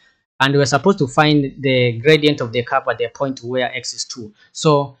grid, and we're supposed to find the gradient of the curve at the point where x is 2.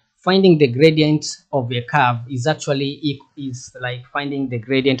 So finding the gradient of a curve is actually like finding the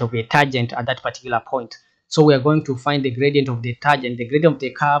gradient of a tangent at that particular point. So we are going to find the gradient of the tangent. The gradient of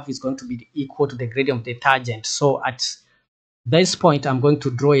the curve is going to be equal to the gradient of the tangent. So at this point, I'm going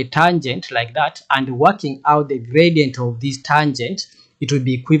to draw a tangent like that, and working out the gradient of this tangent, it will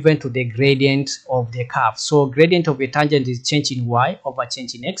be equivalent to the gradient of the curve. So gradient of a tangent is change in y over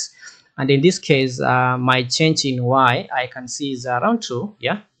change in x, and in this case, my change in y I can see is around 2.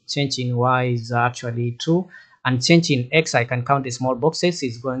 Yeah, change in y is actually 2, and change in x, I can count the small boxes,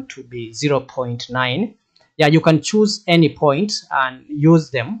 is going to be 0.9. Yeah, you can choose any point and use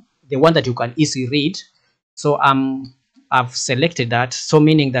them, the one that you can easily read. So I've selected that, so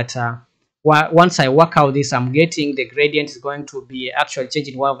meaning that once I work out this, I'm getting the gradient is going to be actual change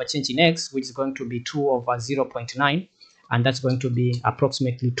in y over change in x, which is going to be 2 over 0.9, and that's going to be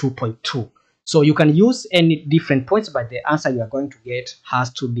approximately 2.2. So you can use any different points, but the answer you are going to get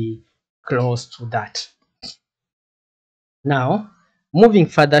has to be close to that. Now, moving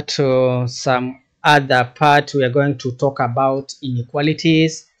further to some other part, we are going to talk about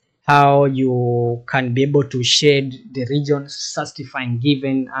inequalities, how you can be able to shade the region satisfying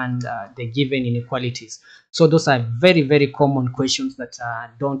given and the given inequalities. So those are very, very common questions that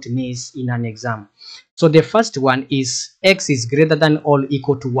don't miss in an exam. So the first one is x is greater than or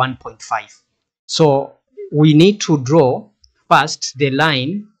equal to 1.5. So we need to draw first the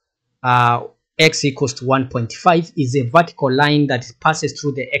line x equals to 1.5 is a vertical line that passes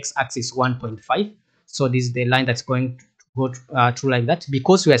through the x-axis 1.5. So this is the line that's going to go through like that,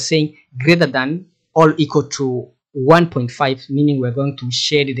 because we are saying greater than or equal to 1.5, meaning we're going to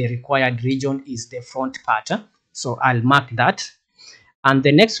shade the required region is the front part. So I'll mark that. And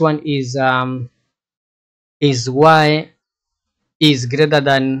the next one is y is greater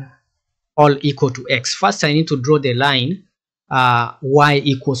than or equal to x. First, I need to draw the line y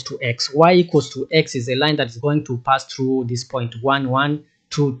equals to x. Y equals to x is a line that is going to pass through this point 1 1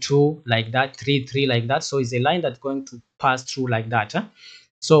 2 2 like that, 3 3 like that. So it's a line that's going to pass through like that.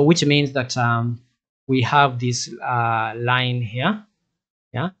 So which means that we have this line here.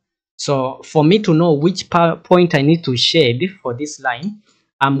 Yeah. So for me to know which point I need to shade for this line,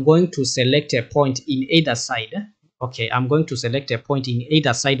 I'm going to select a point in either side. Okay, I'm going to select a point in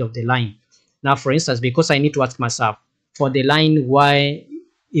either side of the line. Now, for instance, because I need to ask myself, for the line y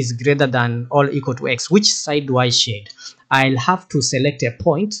is greater than or equal to x, which side do I shade? I'll have to select a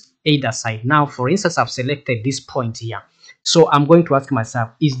point either side. Now, for instance, I've selected this point here. So I'm going to ask myself,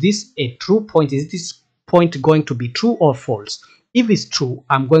 is this a true point? Is this point going to be true or false? If it's true,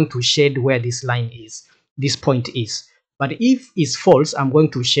 I'm going to shade where this line is, this point is. But if it's false, I'm going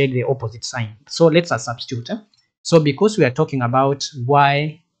to shade the opposite sign. So let's substitute. So because we are talking about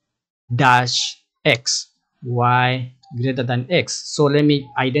y dash x, y greater than x, so let me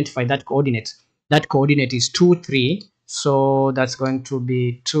identify that coordinate. That coordinate is 2 3, so that's going to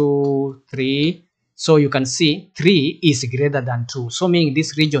be 2 3. So you can see 3 is greater than 2, so meaning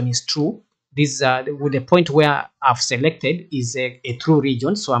this region is true. This with the point where I've selected is a true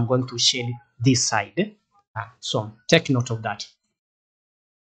region, so I'm going to shade this side. So take note of that.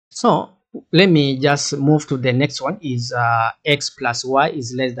 So let me just move to the next one, is x plus y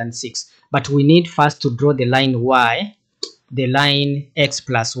is less than 6, but we need first to draw the line y, the line x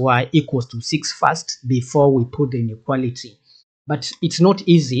plus y equals to 6 first before we put the inequality. But it's not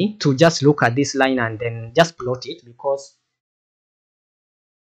easy to just look at this line and then just plot it, because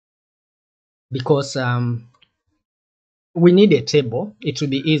we need a table. It will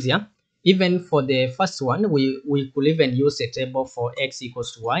be easier. Even for the first one, we could even use a table for x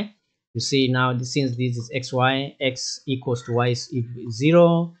equals to y. You see now, since this is xy, x equals to y is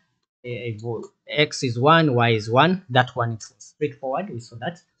 0, x is 1, y is 1. That one is straightforward. We saw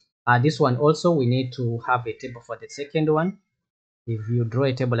that. This one also, we need to have a table for the second one. If you draw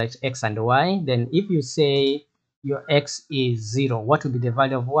a table like x and y, then if you say your x is 0, what will be the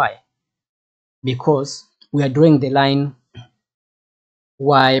value of y? Because we are drawing the line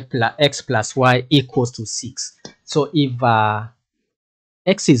y plus x plus y equals to 6. So if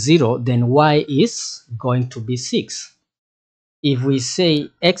x is 0, then y is going to be 6. If we say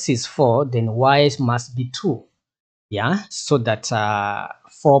x is 4, then y must be 2. Yeah, so that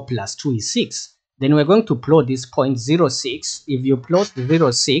 4 plus 2 is 6. Then we're going to plot this point 0, 6. If you plot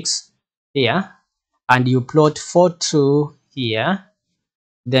 0, 6 here and you plot 4, 2 here,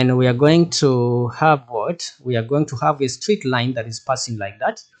 then we are going to have what? We are going to have a straight line that is passing like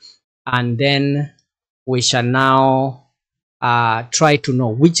that. And then we shall now try to know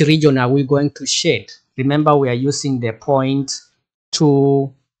which region are we going to shade. Remember, we are using the point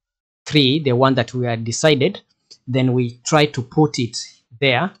 2, 3, the one that we had decided. Then we try to put it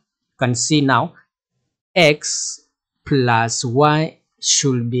there. You can see now x plus y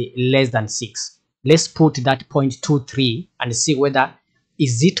should be less than 6. Let's put that point 2, 3 and see whether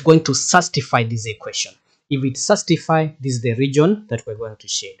is it going to satisfy this equation. If it satisfies, this is the region that we're going to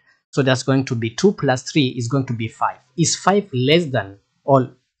shade. So that's going to be 2 plus 3 is going to be 5. Is 5 less than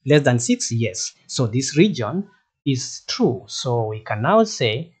or less than 6? Yes. So this region is true. So we can now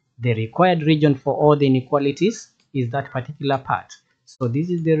say the required region for all the inequalities is that particular part. So this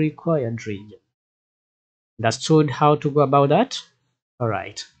is the required region. Understood how to go about that? All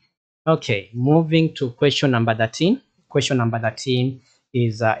right. Okay, moving to question number 13. Question number 13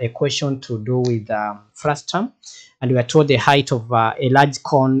 is a question to do with first term, and we are told the height of a large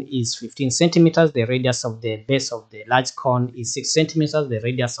cone is 15 centimeters, the radius of the base of the large cone is 6 centimeters, the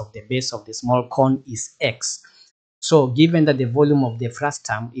radius of the base of the small cone is x. So given that the volume of the first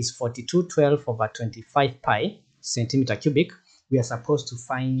term is 4212 over 25 pi centimeter cubic, we are supposed to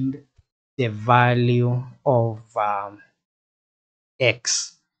find the value of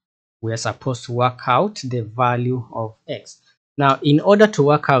x. We are supposed to work out the value of x. Now, in order to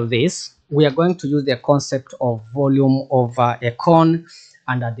work out this, we are going to use the concept of volume over a cone,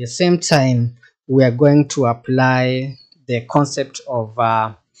 and at the same time, we are going to apply the concept of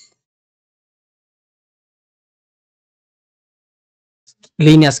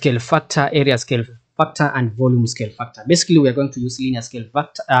linear scale factor, area scale factor, and volume scale factor. Basically, we are going to use linear scale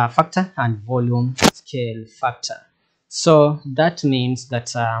factor and volume scale factor. So that means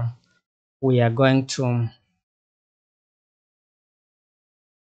that we are going to...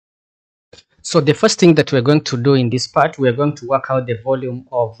 So the first thing that we're going to do in this part, we're going to work out the volume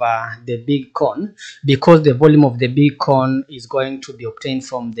of the big cone, because the volume of the big cone is going to be obtained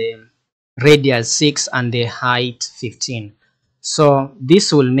from the radius 6 and the height 15. So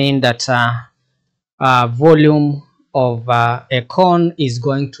this will mean that volume of a cone is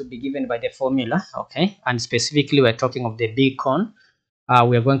going to be given by the formula, okay? And specifically, we're talking of the big cone.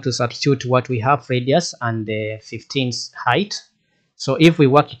 We are going to substitute what we have, radius and the 15th height. So if we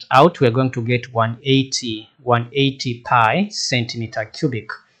work it out, we're going to get 180 pi centimeter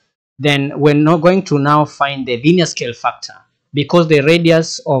cubic. Then we're not going to now find the linear scale factor, because the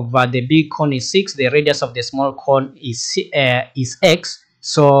radius of the big cone is 6, the radius of the small cone is x,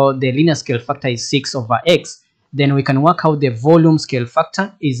 so the linear scale factor is 6 over x. Then we can work out the volume scale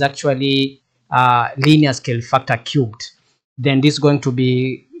factor is actually linear scale factor cubed. Then this is going to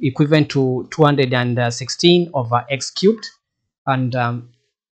be equivalent to 216 over x cubed, and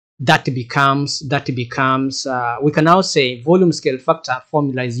that becomes we can now say volume scale factor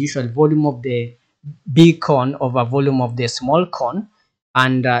formula is usually volume of the big cone over volume of the small cone,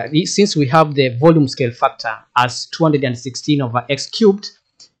 and since we have the volume scale factor as 216 over x cubed,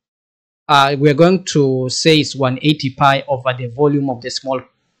 we're going to say it's 180 pi over the volume of the small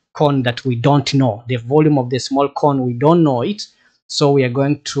cone that we don't know. The volume of the small cone, we don't know it, so we are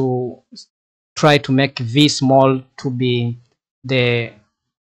going to try to make v small to be the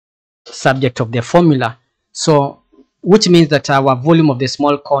subject of the formula. So which means that our volume of the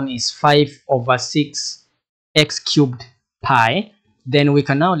small cone is 5 over 6 x cubed pi. Then we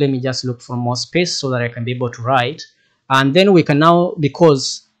can now, let me just look for more space so that I can be able to write. And then we can now,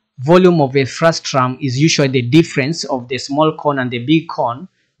 because volume of a first term is usually the difference of the small cone and the big cone,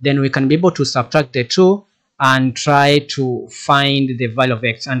 then we can be able to subtract the two and try to find the value of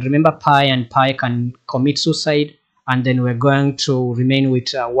x. And remember, pi and pi can commit suicide, and then we're going to remain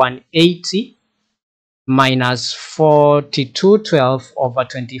with 180 minus 4212 over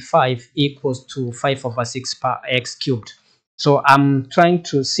 25 equals to 5 over 6 per x cubed. So I'm trying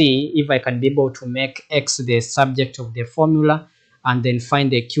to see if I can be able to make x the subject of the formula and then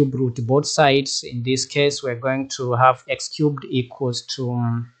find the cube root both sides. In this case, we're going to have x cubed equals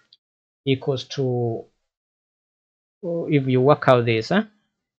to if you work out this,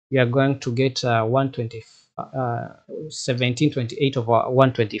 you are going to get 1728 over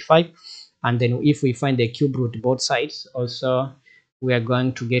 125. and then if we find the cube root both sides also, we are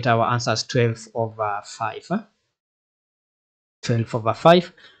going to get our answers 12 over 5. 12 over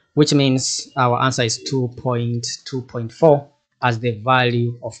 5, which means our answer is 2.4 as the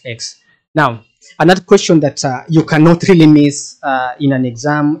value of x. Now, another question that you cannot really miss in an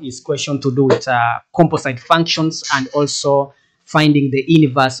exam is question to do with composite functions and also finding the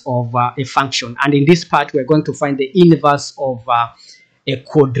inverse of a function. And in this part, we're going to find the inverse of a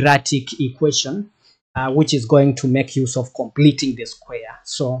quadratic equation, which is going to make use of completing the square.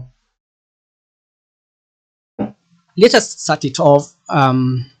 So let us start it off.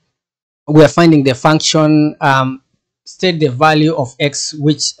 We are finding the function, state the value of x,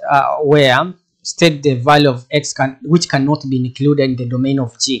 which where state the value of x which cannot be included in the domain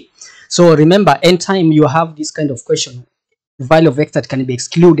of G. So remember, anytime you have this kind of question, value of x that can be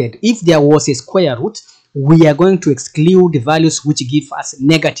excluded, if there was a square root, we are going to exclude the values which give us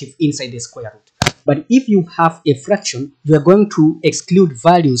negative inside the square root. But if you have a fraction, you are going to exclude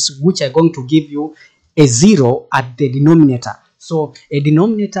values which are going to give you a 0 at the denominator. So a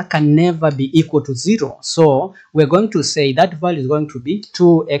denominator can never be equal to 0. So we're going to say that value is going to be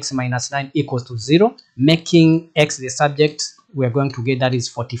 2x minus 9 equals to 0, making x the subject. We're going to get that is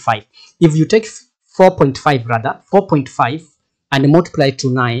 45. If you take 4.5 and multiply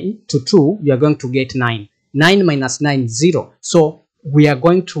to 2, you are going to get 9. 9 minus 9 is 0. So we are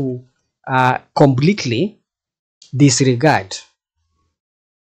going to completely disregard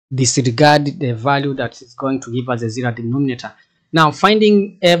the value that is going to give us a 0 denominator. Now,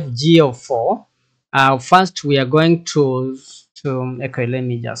 finding fg of 4, first we are going to okay, let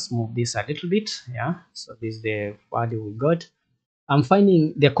me just move this a little bit. Yeah, so this is the value we got. I'm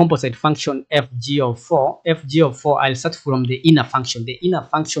finding the composite function fg of 4. Fg of 4, I'll start from the inner function. The inner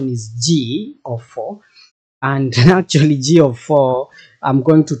function is g of 4, and actually g of 4, I'm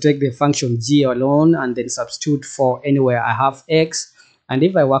going to take the function g alone and then substitute for anywhere I have x, and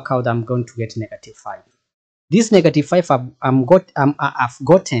if I work out, I'm going to get negative 5. This negative 5 I've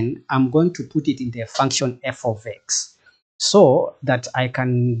gotten, I'm going to put it in the function f of x, so that I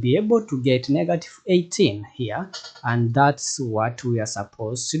can be able to get negative 18 here, and that's what we are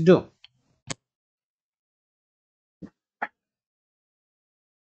supposed to do.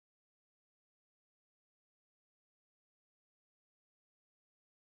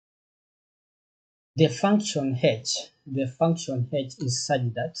 The function h is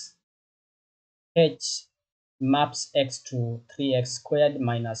such that h maps x to 3x squared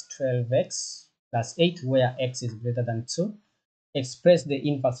minus 12x plus 8, where x is greater than 2. Express the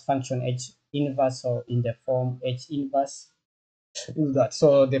inverse function h inverse, or in the form h inverse is that.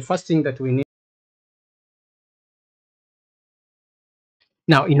 So the first thing that we need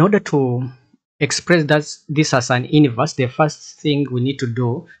now, in order to express this as an inverse, the first thing we need to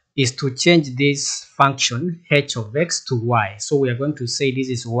do is to change this function h of x to y. So we are going to say this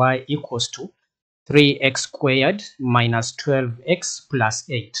is y equals to 3x squared minus 12x plus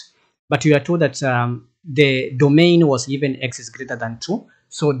 8. But we are told that the domain was given x is greater than 2.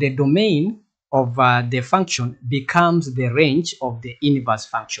 So the domain of the function becomes the range of the inverse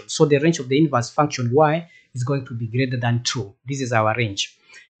function. So the range of the inverse function y is going to be greater than 2. This is our range.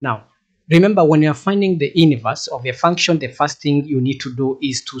 Now, remember, when you're finding the inverse of a function, the first thing you need to do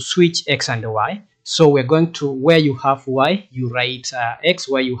is to switch x and y. So we're going to, where you have y, you write x,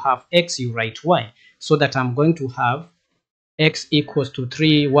 where you have x, you write y. So that I'm going to have x equals to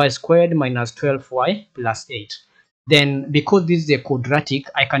 3y squared minus 12y plus 8. Then, because this is a quadratic,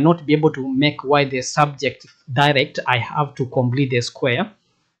 I cannot be able to make y the subject direct. I have to complete the square.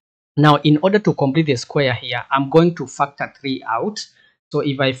 Now, in order to complete the square here, I'm going to factor 3 out. So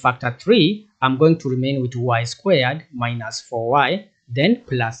if I factor 3, I'm going to remain with y squared minus 4y, then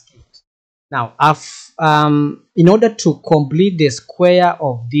plus 8. Now, in order to complete the square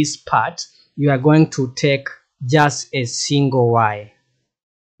of this part, you are going to take just a single y,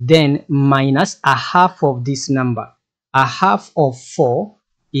 then minus a half of this number. A half of 4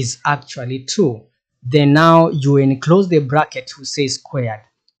 is actually 2. Then now you enclose the bracket to say squared.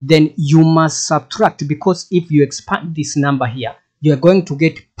 Then you must subtract, because if you expand this number here, you are going to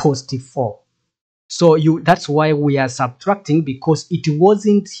get positive 4. So that's why we are subtracting, because it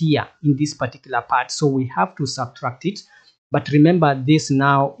wasn't here in this particular part. So we have to subtract it. But remember, this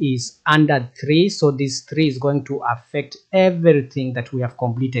now is under 3. So this 3 is going to affect everything that we have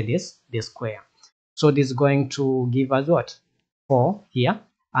completed the square. So this is going to give us what? 4 here.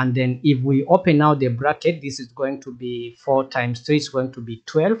 And then if we open now the bracket, this is going to be 4 times 3 is going to be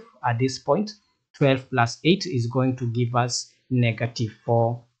 12 at this point. 12 plus 8 is going to give us negative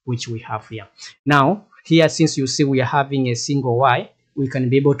 4, which we have here. Now, here, since you see we are having a single y, we can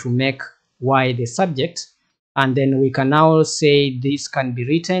be able to make y the subject, and then we can now say this can be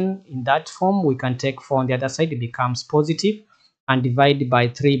written in that form. We can take 4 on the other side, it becomes positive, and divide by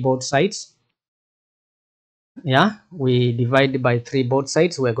 3 both sides. Yeah, we divide by 3 both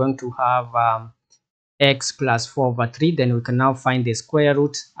sides. We're going to have x plus 4 over 3. Then we can now find the square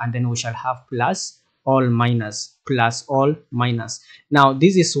root, and then we shall have plus all minus, plus all minus. Now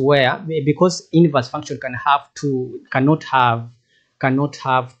this is where, because inverse function cannot have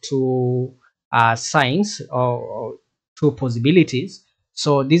two signs or two possibilities,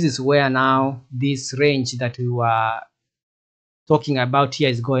 so this is where now this range that we were talking about here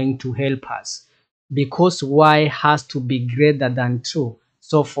is going to help us, because y has to be greater than 2.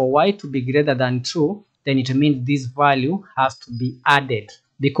 So for y to be greater than 2, then it means this value has to be added,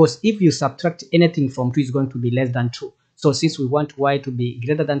 because if you subtract anything from 2, is going to be less than 2. So since we want y to be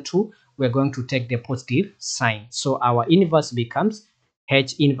greater than 2, we're going to take the positive sign. So our inverse becomes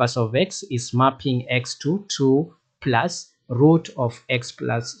h inverse of x is mapping x to 2 plus root of x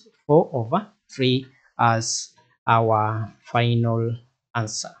plus 4 over 3 as our final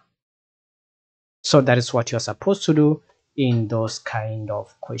answer. So that is what you're supposed to do in those kind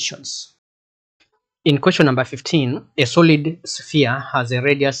of questions. In question number 15, a solid sphere has a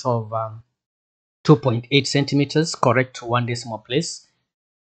radius of 2.8 centimeters, correct to 1 decimal place.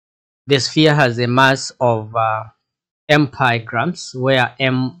 The sphere has a mass of m pi grams, where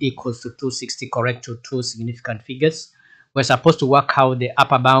m equals to 260, correct to 2 significant figures. We're supposed to work out the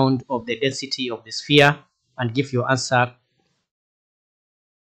upper bound of the density of the sphere and give your answer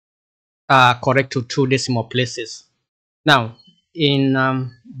correct to 2 decimal places. Now, in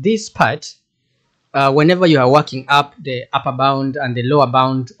this part, whenever you are working up the upper bound and the lower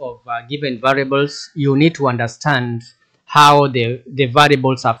bound of given variables, you need to understand how the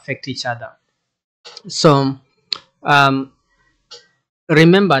variables affect each other. So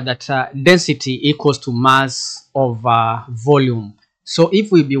remember that density equals to mass over volume. So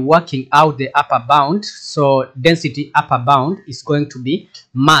if we be working out the upper bound, so density upper bound is going to be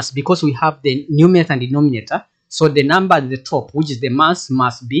mass, because we have the numerator and denominator. So the number at the top, which is the mass,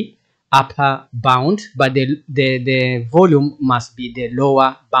 must be upper bound, but the volume must be the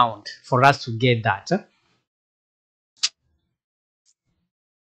lower bound for us to get that.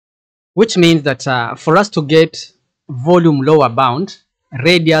 Which means that for us to get volume lower bound,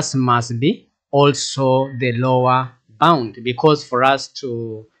 radius must be also the lower bound, because for us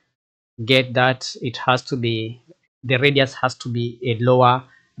to get that, it has to be, the radius has to be a lower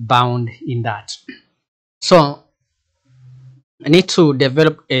bound in that. So I need to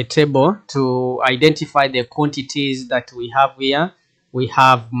develop a table to identify the quantities that we have here. We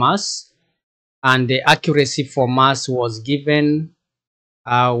have mass, and the accuracy for mass was given.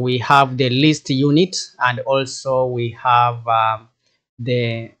 We have the least unit, and also we have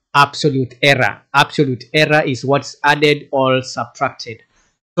the absolute error. Absolute error is what's added or subtracted.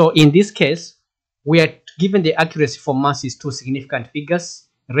 So in this case, we are given the accuracy for mass is 2 significant figures,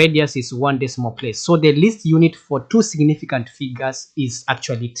 radius is 1 decimal place. So the least unit for 2 significant figures is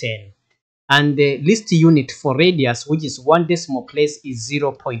actually 10. And the least unit for radius, which is 1 decimal place, is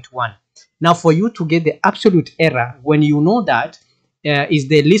 0.1. Now for you to get the absolute error, when you know that is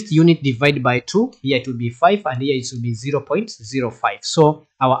the least unit divided by 2, here it will be 5, and here it will be 0.05. So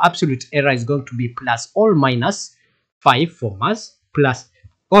our absolute error is going to be plus or minus 5 for mass, plus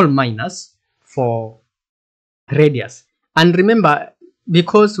or minus for radius. And remember,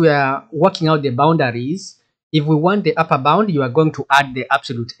 because we are working out the boundaries, if we want the upper bound, you are going to add the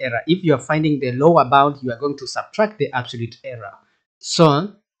absolute error. If you are finding the lower bound, you are going to subtract the absolute error.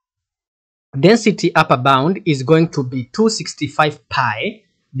 So density upper bound is going to be 265 pi,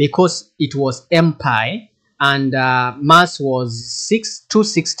 because it was m pi, and mass was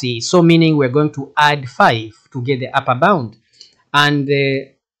 260. So meaning we're going to add 5 to get the upper bound. And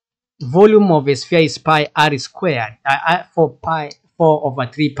the volume of a sphere is pi r squared, 4 over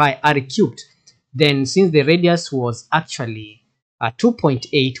 3 pi r cubed. Then since the radius was actually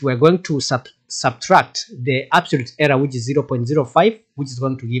 2.8, we're going to subtract the absolute error, which is 0.05, which is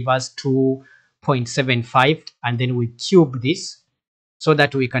going to give us 2.75, and then we cube this so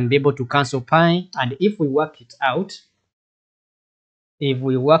that we can be able to cancel pi. And if we work it out, if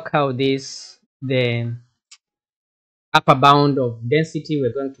we work out this, the upper bound of density,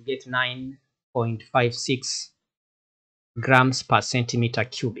 we're going to get 9.56 grams per centimeter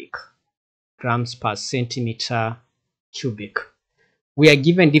cubic. Grams per centimeter cubic. We are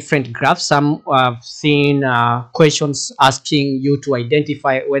given different graphs. Some have seen questions asking you to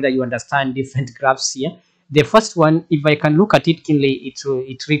identify whether you understand different graphs here. The first one, if I can look at it keenly,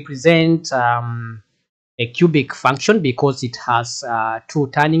 it represents a a cubic function because it has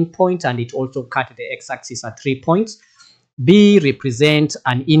 2 turning points and it also cut the x-axis at 3 points. B represents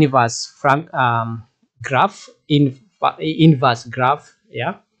an inverse graph, inverse graph,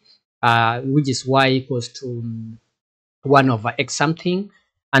 yeah, which is y equals to 1 over x something.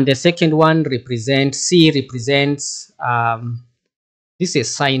 And the second one represents, C represents, this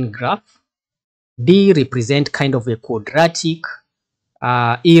is sine graph. D represent kind of a quadratic.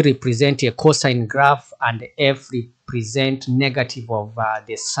 E represent a cosine graph, and F represent negative of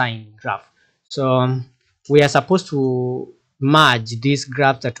the sine graph. So we are supposed to merge these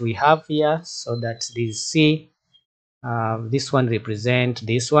graphs that we have here, so that this C, this one represent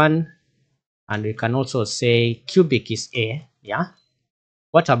this one, and we can also say cubic is A. Yeah.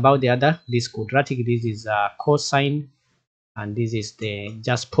 What about the other? This quadratic, this is cosine, and this is the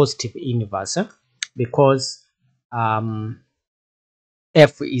just positive inverse, because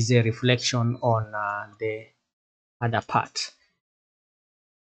F is a reflection on the other part.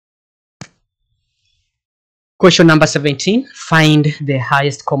 Question number 17, find the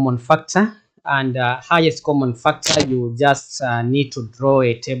highest common factor. And highest common factor, you just need to draw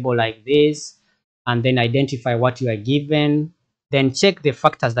a table like this and then identify what you are given. Then check the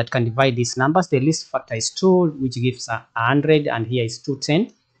factors that can divide these numbers. The least factor is 2, which gives 100, and here is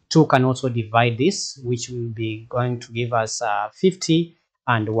 210. 2 can also divide this, which will be going to give us 50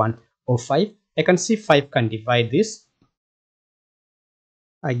 and 105. I can see 5 can divide this.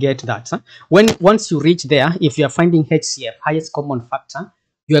 I get that. Once you reach there, if you are finding HCF, highest common factor,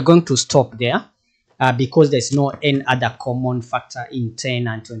 you are going to stop there because there's no any other common factor in 10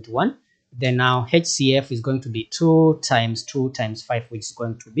 and 21. Then now HCF is going to be 2 times 2 times 5, which is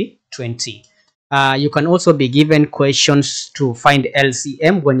going to be 20. You can also be given questions to find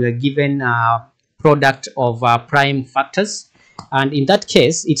LCM when you're given product of prime factors. And in that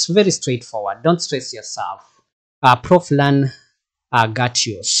case, it's very straightforward. Don't stress yourself. Proflearn got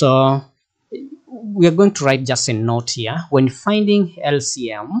you. So we are going to write just a note here. When finding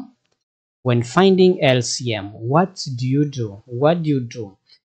LCM, what do you do? What do you do?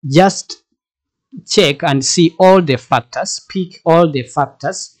 Just check and see all the factors, pick all the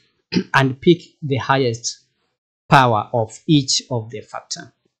factors and pick the highest power of each of the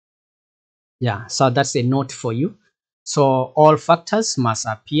factor. Yeah, so that's a note for you. So all factors must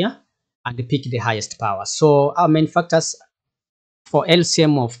appear and pick the highest power. So our main factors for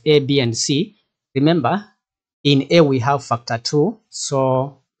LCM of A, B, and C, remember in A we have factor 2,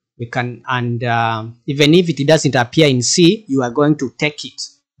 so we can, and even if it doesn't appear in C, you are going to take it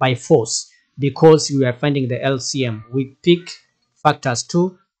by force because we are finding the LCM. We pick factors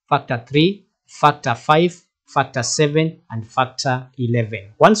 2, factor 3, factor 5, factor 7, and factor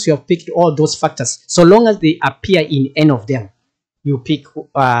 11. Once you have picked all those factors, so long as they appear in n of them, you pick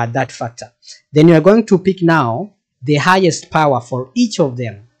that factor. Then you are going to pick now the highest power for each of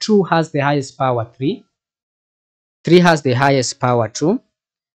them. 2 has the highest power 3, 3 has the highest power 2,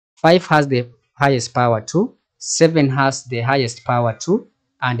 5 has the highest power 2, 7 has the highest power 2,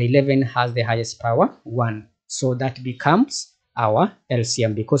 and 11 has the highest power 1. So that becomes our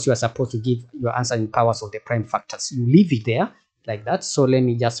LCM because you are supposed to give your answer in powers of the prime factors. You leave it there like that. So let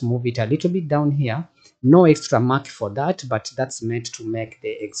me just move it a little bit down here. No extra mark for that, but that's meant to make the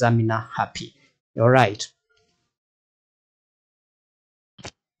examiner happy. All right.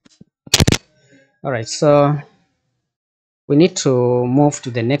 All right, so we need to move to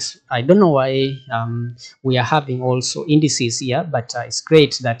the next. I don't know why we are having also indices here, but it's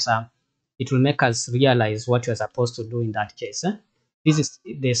great that it will make us realize what you're supposed to do in that case. This is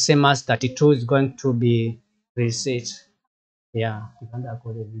the same as 32 is going to be reset. Yeah,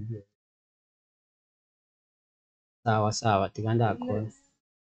 sawa sawa, tiganda akora.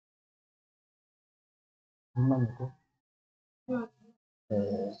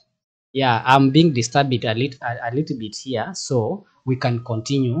 Yeah, I'm being disturbed a little bit here, so we can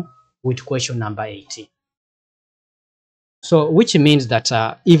continue with question number 80. So which means that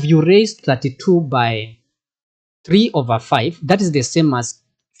if you raise 32 by 3 over 5, that is the same as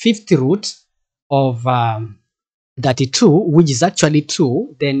 50 root of 32, which is actually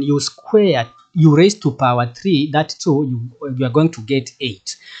 2. Then you square, you raise to power 3, that 2, you are going to get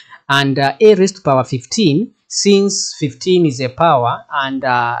 8. And a raised to power 15, since 15 is a power and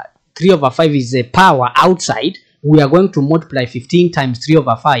 3 over 5 is a power outside, we are going to multiply 15 times 3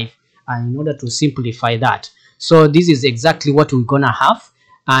 over 5 in order to simplify that. So this is exactly what we're gonna have,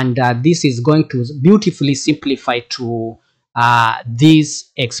 and this is going to beautifully simplify to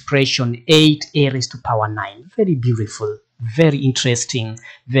this expression 8a raised to power 9. Very beautiful, very interesting,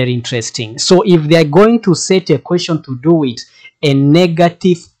 very interesting. So if they're going to set a question to do with a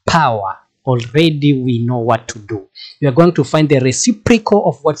negative power, already we know what to do. We are going to find the reciprocal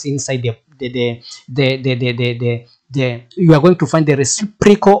of what's inside you are going to find the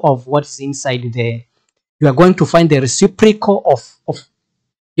reciprocal of what's inside the you are going to find the reciprocal of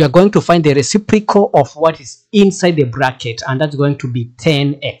you are going to find the reciprocal of what is inside the bracket, and that's going to be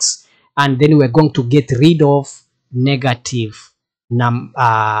 10x. And then we're going to get rid of negative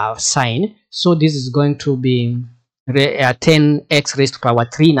sign. So this is going to be 10x raised to power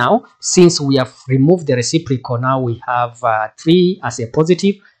 3 now. Since we have removed the reciprocal, now we have 3 as a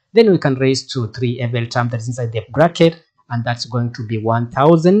positive. Then we can raise to 3 every term that is inside the bracket, and that's going to be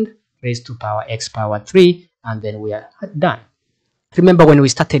 1000 raised to power x power 3, and then we are done. Remember, when we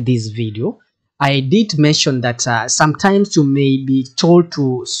started this video, I did mention that sometimes you may be told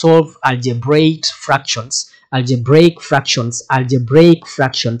to solve algebraic fractions,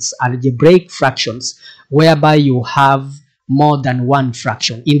 whereby you have more than one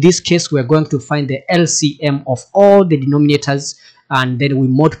fraction. In this case, we're going to find the LCM of all the denominators, and then we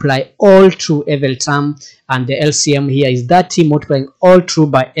multiply all through every term, and the LCM here is 30 multiplying all through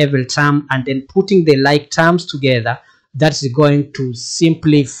by every term, and then putting the like terms together. That's going to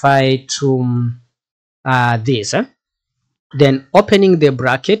simplify to this. Then opening the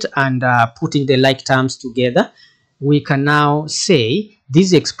bracket and putting the like terms together, we can now say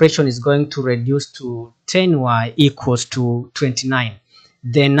this expression is going to reduce to 10y equals to 29.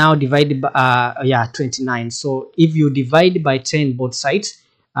 Then now divide by 29. So if you divide by 10 both sides,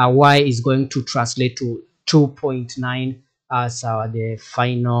 y is going to translate to 2.9 as the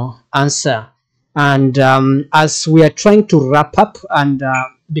final answer. And as we are trying to wrap up, and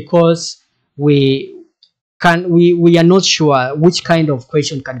because we are not sure which kind of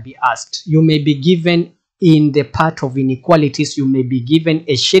question can be asked, you may be given in the part of inequalities, you may be given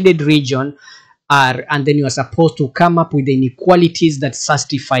a shaded region R, and then you are supposed to come up with the inequalities that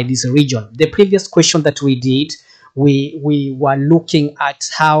satisfy this region. The previous question that we did, we were looking at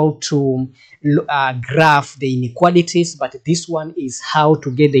how to graph the inequalities, but this one is how to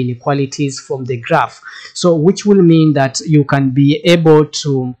get the inequalities from the graph. So which will mean that you can be able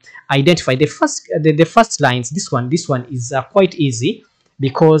to identify the first lines. This one is quite easy,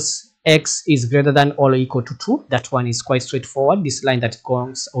 because x is greater than or equal to 2. That one is quite straightforward. This line that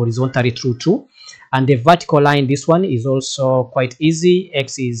goes horizontally through 2, and the vertical line, this one is also quite easy.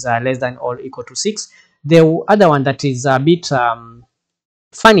 X is less than or equal to 6. The other one that is a bit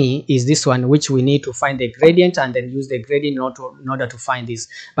funny is this one, which we need to find the gradient and then use the gradient in order to find this.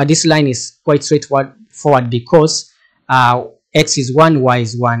 But this line is quite straightforward, because x is 1, y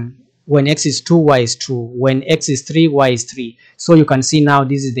is 1. When x is 2, y is 2. When x is 3, y is 3. So you can see now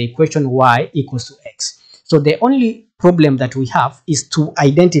this is the equation y equals to x. So the only problem that we have is to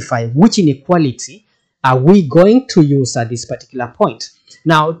identify which inequality are we going to use at this particular point.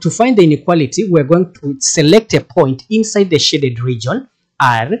 Now, to find the inequality, we're going to select a point inside the shaded region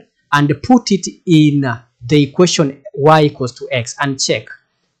R and put it in the equation y equals to x, and check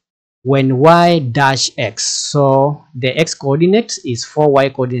when y dash x. So the x coordinate is 4, y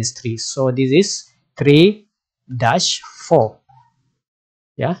coordinate is 3. So this is 3 dash 4.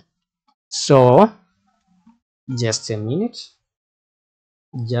 Yeah. So just a minute.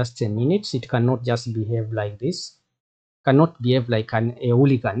 It cannot just behave like this. Cannot behave like a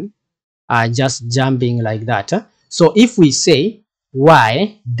hooligan, just jumping like that. So if we say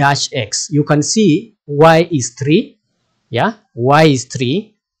y dash x, you can see y is 3. Yeah, y is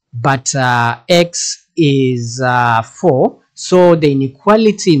 3, but x is 4. So the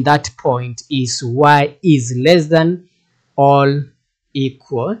inequality in that point is y is less than or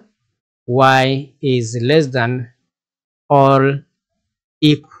equal. Y is less than or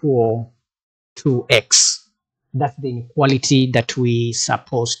equal to x. That's the inequality that we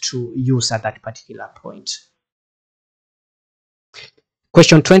supposed to use at that particular point.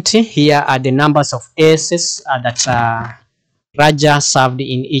 Question 20. Here are the numbers of aces that Raja served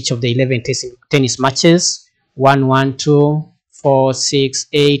in each of the 11 tennis matches. 1, 1, 2, 4, 6,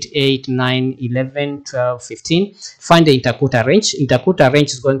 8, 8, 9, 11, 12, 15. Find the interquarter range. Interquarter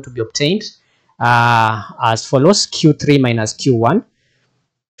range is going to be obtained as follows: Q3 minus Q1.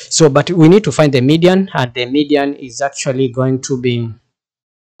 So, but we need to find the median, and the median is actually going to be,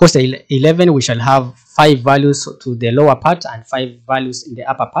 because the 11, we shall have 5 values to the lower part and 5 values in the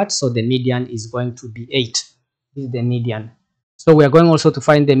upper part. So the median is going to be 8. This is the median. So we are going also to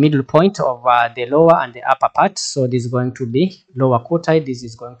find the middle point of the lower and the upper part. So this is going to be lower quartile. This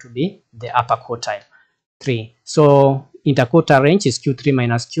is going to be the upper quartile. 3. So interquarter range is Q3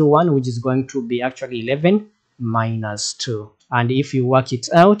 minus Q1, which is going to be actually 11 minus 2. And if you work it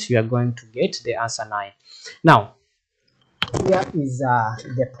out, you are going to get the answer 9. Now, here is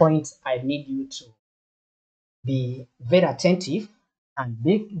the point I need you to be very attentive and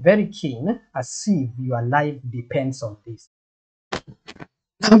be very keen, as if your life depends on this.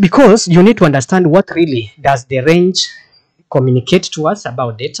 Because you need to understand what really does the range communicate to us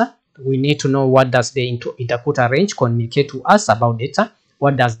about data. We need to know what does the interquarter range communicate to us about data.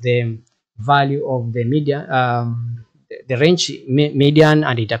 What does the value of the median, the range median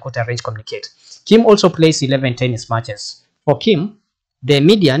and interquarter range communicate. Kim also plays 11 tennis matches. For Kim, the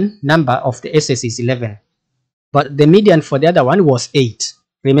median number of the SS is 11, but the median for the other one was 8.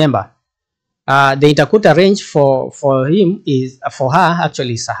 Remember, the interquarter range for him is, for her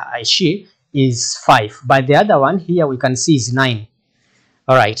actually is she is 5, but the other one here we can see is 9.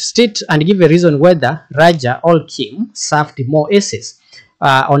 All right, state and give a reason whether Raja or Kim served more S's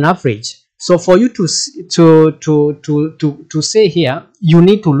on average. So for you to say here, you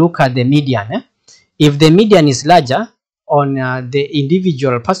need to look at the median. If the median is larger on the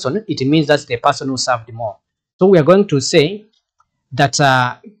individual person, it means that's the person who served more. So we are going to say that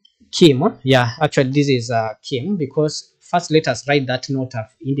Kim, yeah, actually this is Kim, because first let us write that note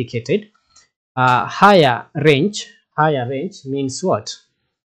I've indicated. Higher range means what?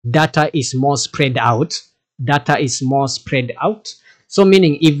 Data is more spread out. Data is more spread out. So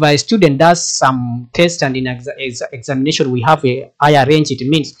meaning if a student does some test and in examination we have a higher range, it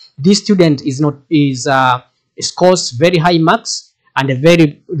means this student scores very high marks and a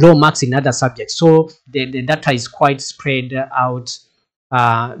very low marks in other subjects. So the data is quite spread out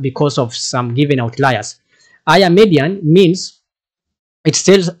because of some given outliers. Higher median means it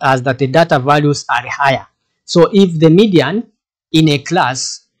tells us that the data values are higher. So if the median in a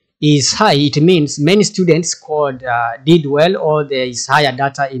class is high, it means many students scored did well, or there is higher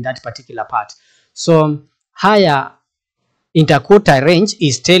data in that particular part. So higher interquarter range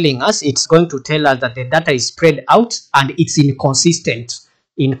is telling us, it's going to tell us that the data is spread out and it's inconsistent.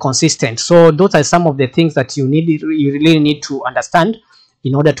 So those are some of the things that you really need to understand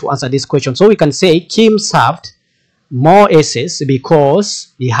in order to answer this question. So we can say Kim served more S's because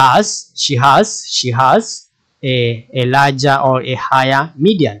she has a larger or a higher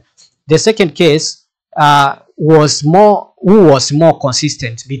median. The second case was who was more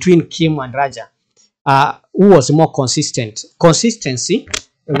consistent between Kim and Raja. Who was more consistent? Consistency,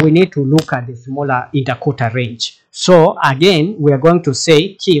 we need to look at the smaller interquarter range. So again, we are going to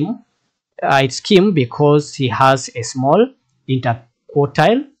say Kim, it's Kim because he has a small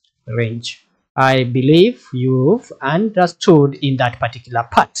interquartile range. I believe you've understood in that particular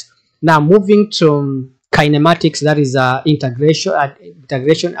part. Now moving to kinematics, that is integration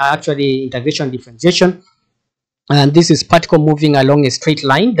differentiation. And this is particle moving along a straight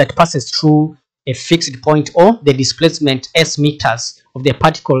line that passes through a fixed point O. The displacement s meters of the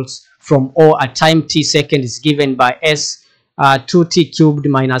particles from O at time t second is given by s 2t cubed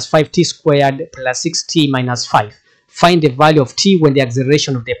minus 5t squared plus 6t minus 5. Find the value of t when the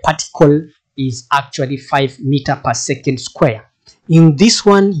acceleration of the particle is actually 5 meter per second square. In this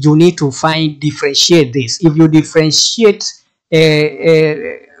one, you need to differentiate this. If you differentiate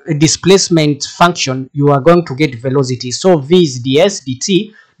a displacement function, you are going to get velocity. So v is ds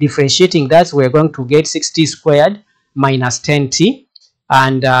dt. Differentiating that, we're going to get 6t squared minus 10t,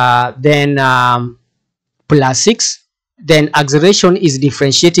 and then plus 6. Then acceleration is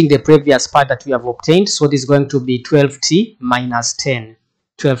differentiating the previous part that we have obtained. So this is going to be 12t minus 10.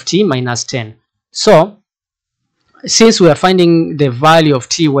 12t minus 10. So since we are finding the value of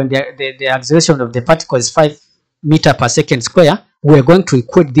t when the acceleration of the particle is 5 meter per second square, we're going to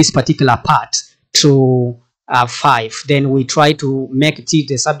equate this particular part to 5. Then we try to make t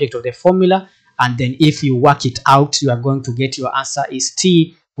the subject of the formula, and then if you work it out, you are going to get your answer is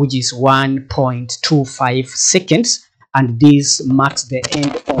t, which is 1.25 seconds. And this marks the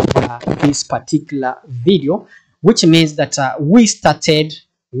end of this particular video, which means that we started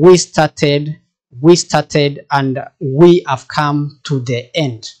and we have come to the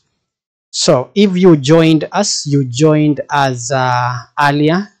end. So if you joined us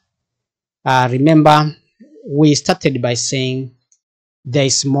earlier, remember we started by saying there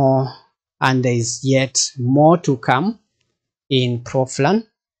is more and there is yet more to come in Proflearn.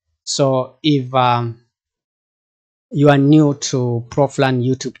 So if you are new to Proflearn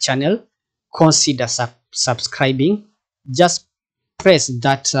YouTube channel, consider subscribing. Just press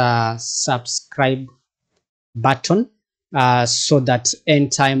that subscribe button so that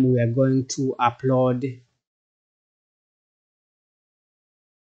anytime we are going to upload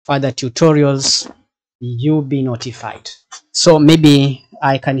further tutorials, you'll be notified. So maybe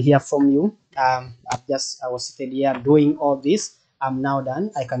I can hear from you. I was sitting here doing all this. I'm now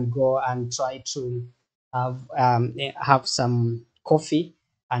done. I can go and try to have some coffee.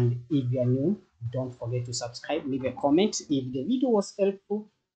 And if you are new, don't forget to subscribe, leave a comment if the video was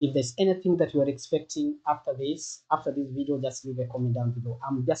helpful. If there's anything that you are expecting after this video, just leave a comment down below.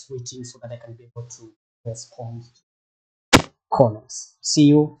 I'm just waiting so that I can be able to respond to comments. See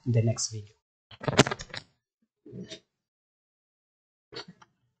you in the next video.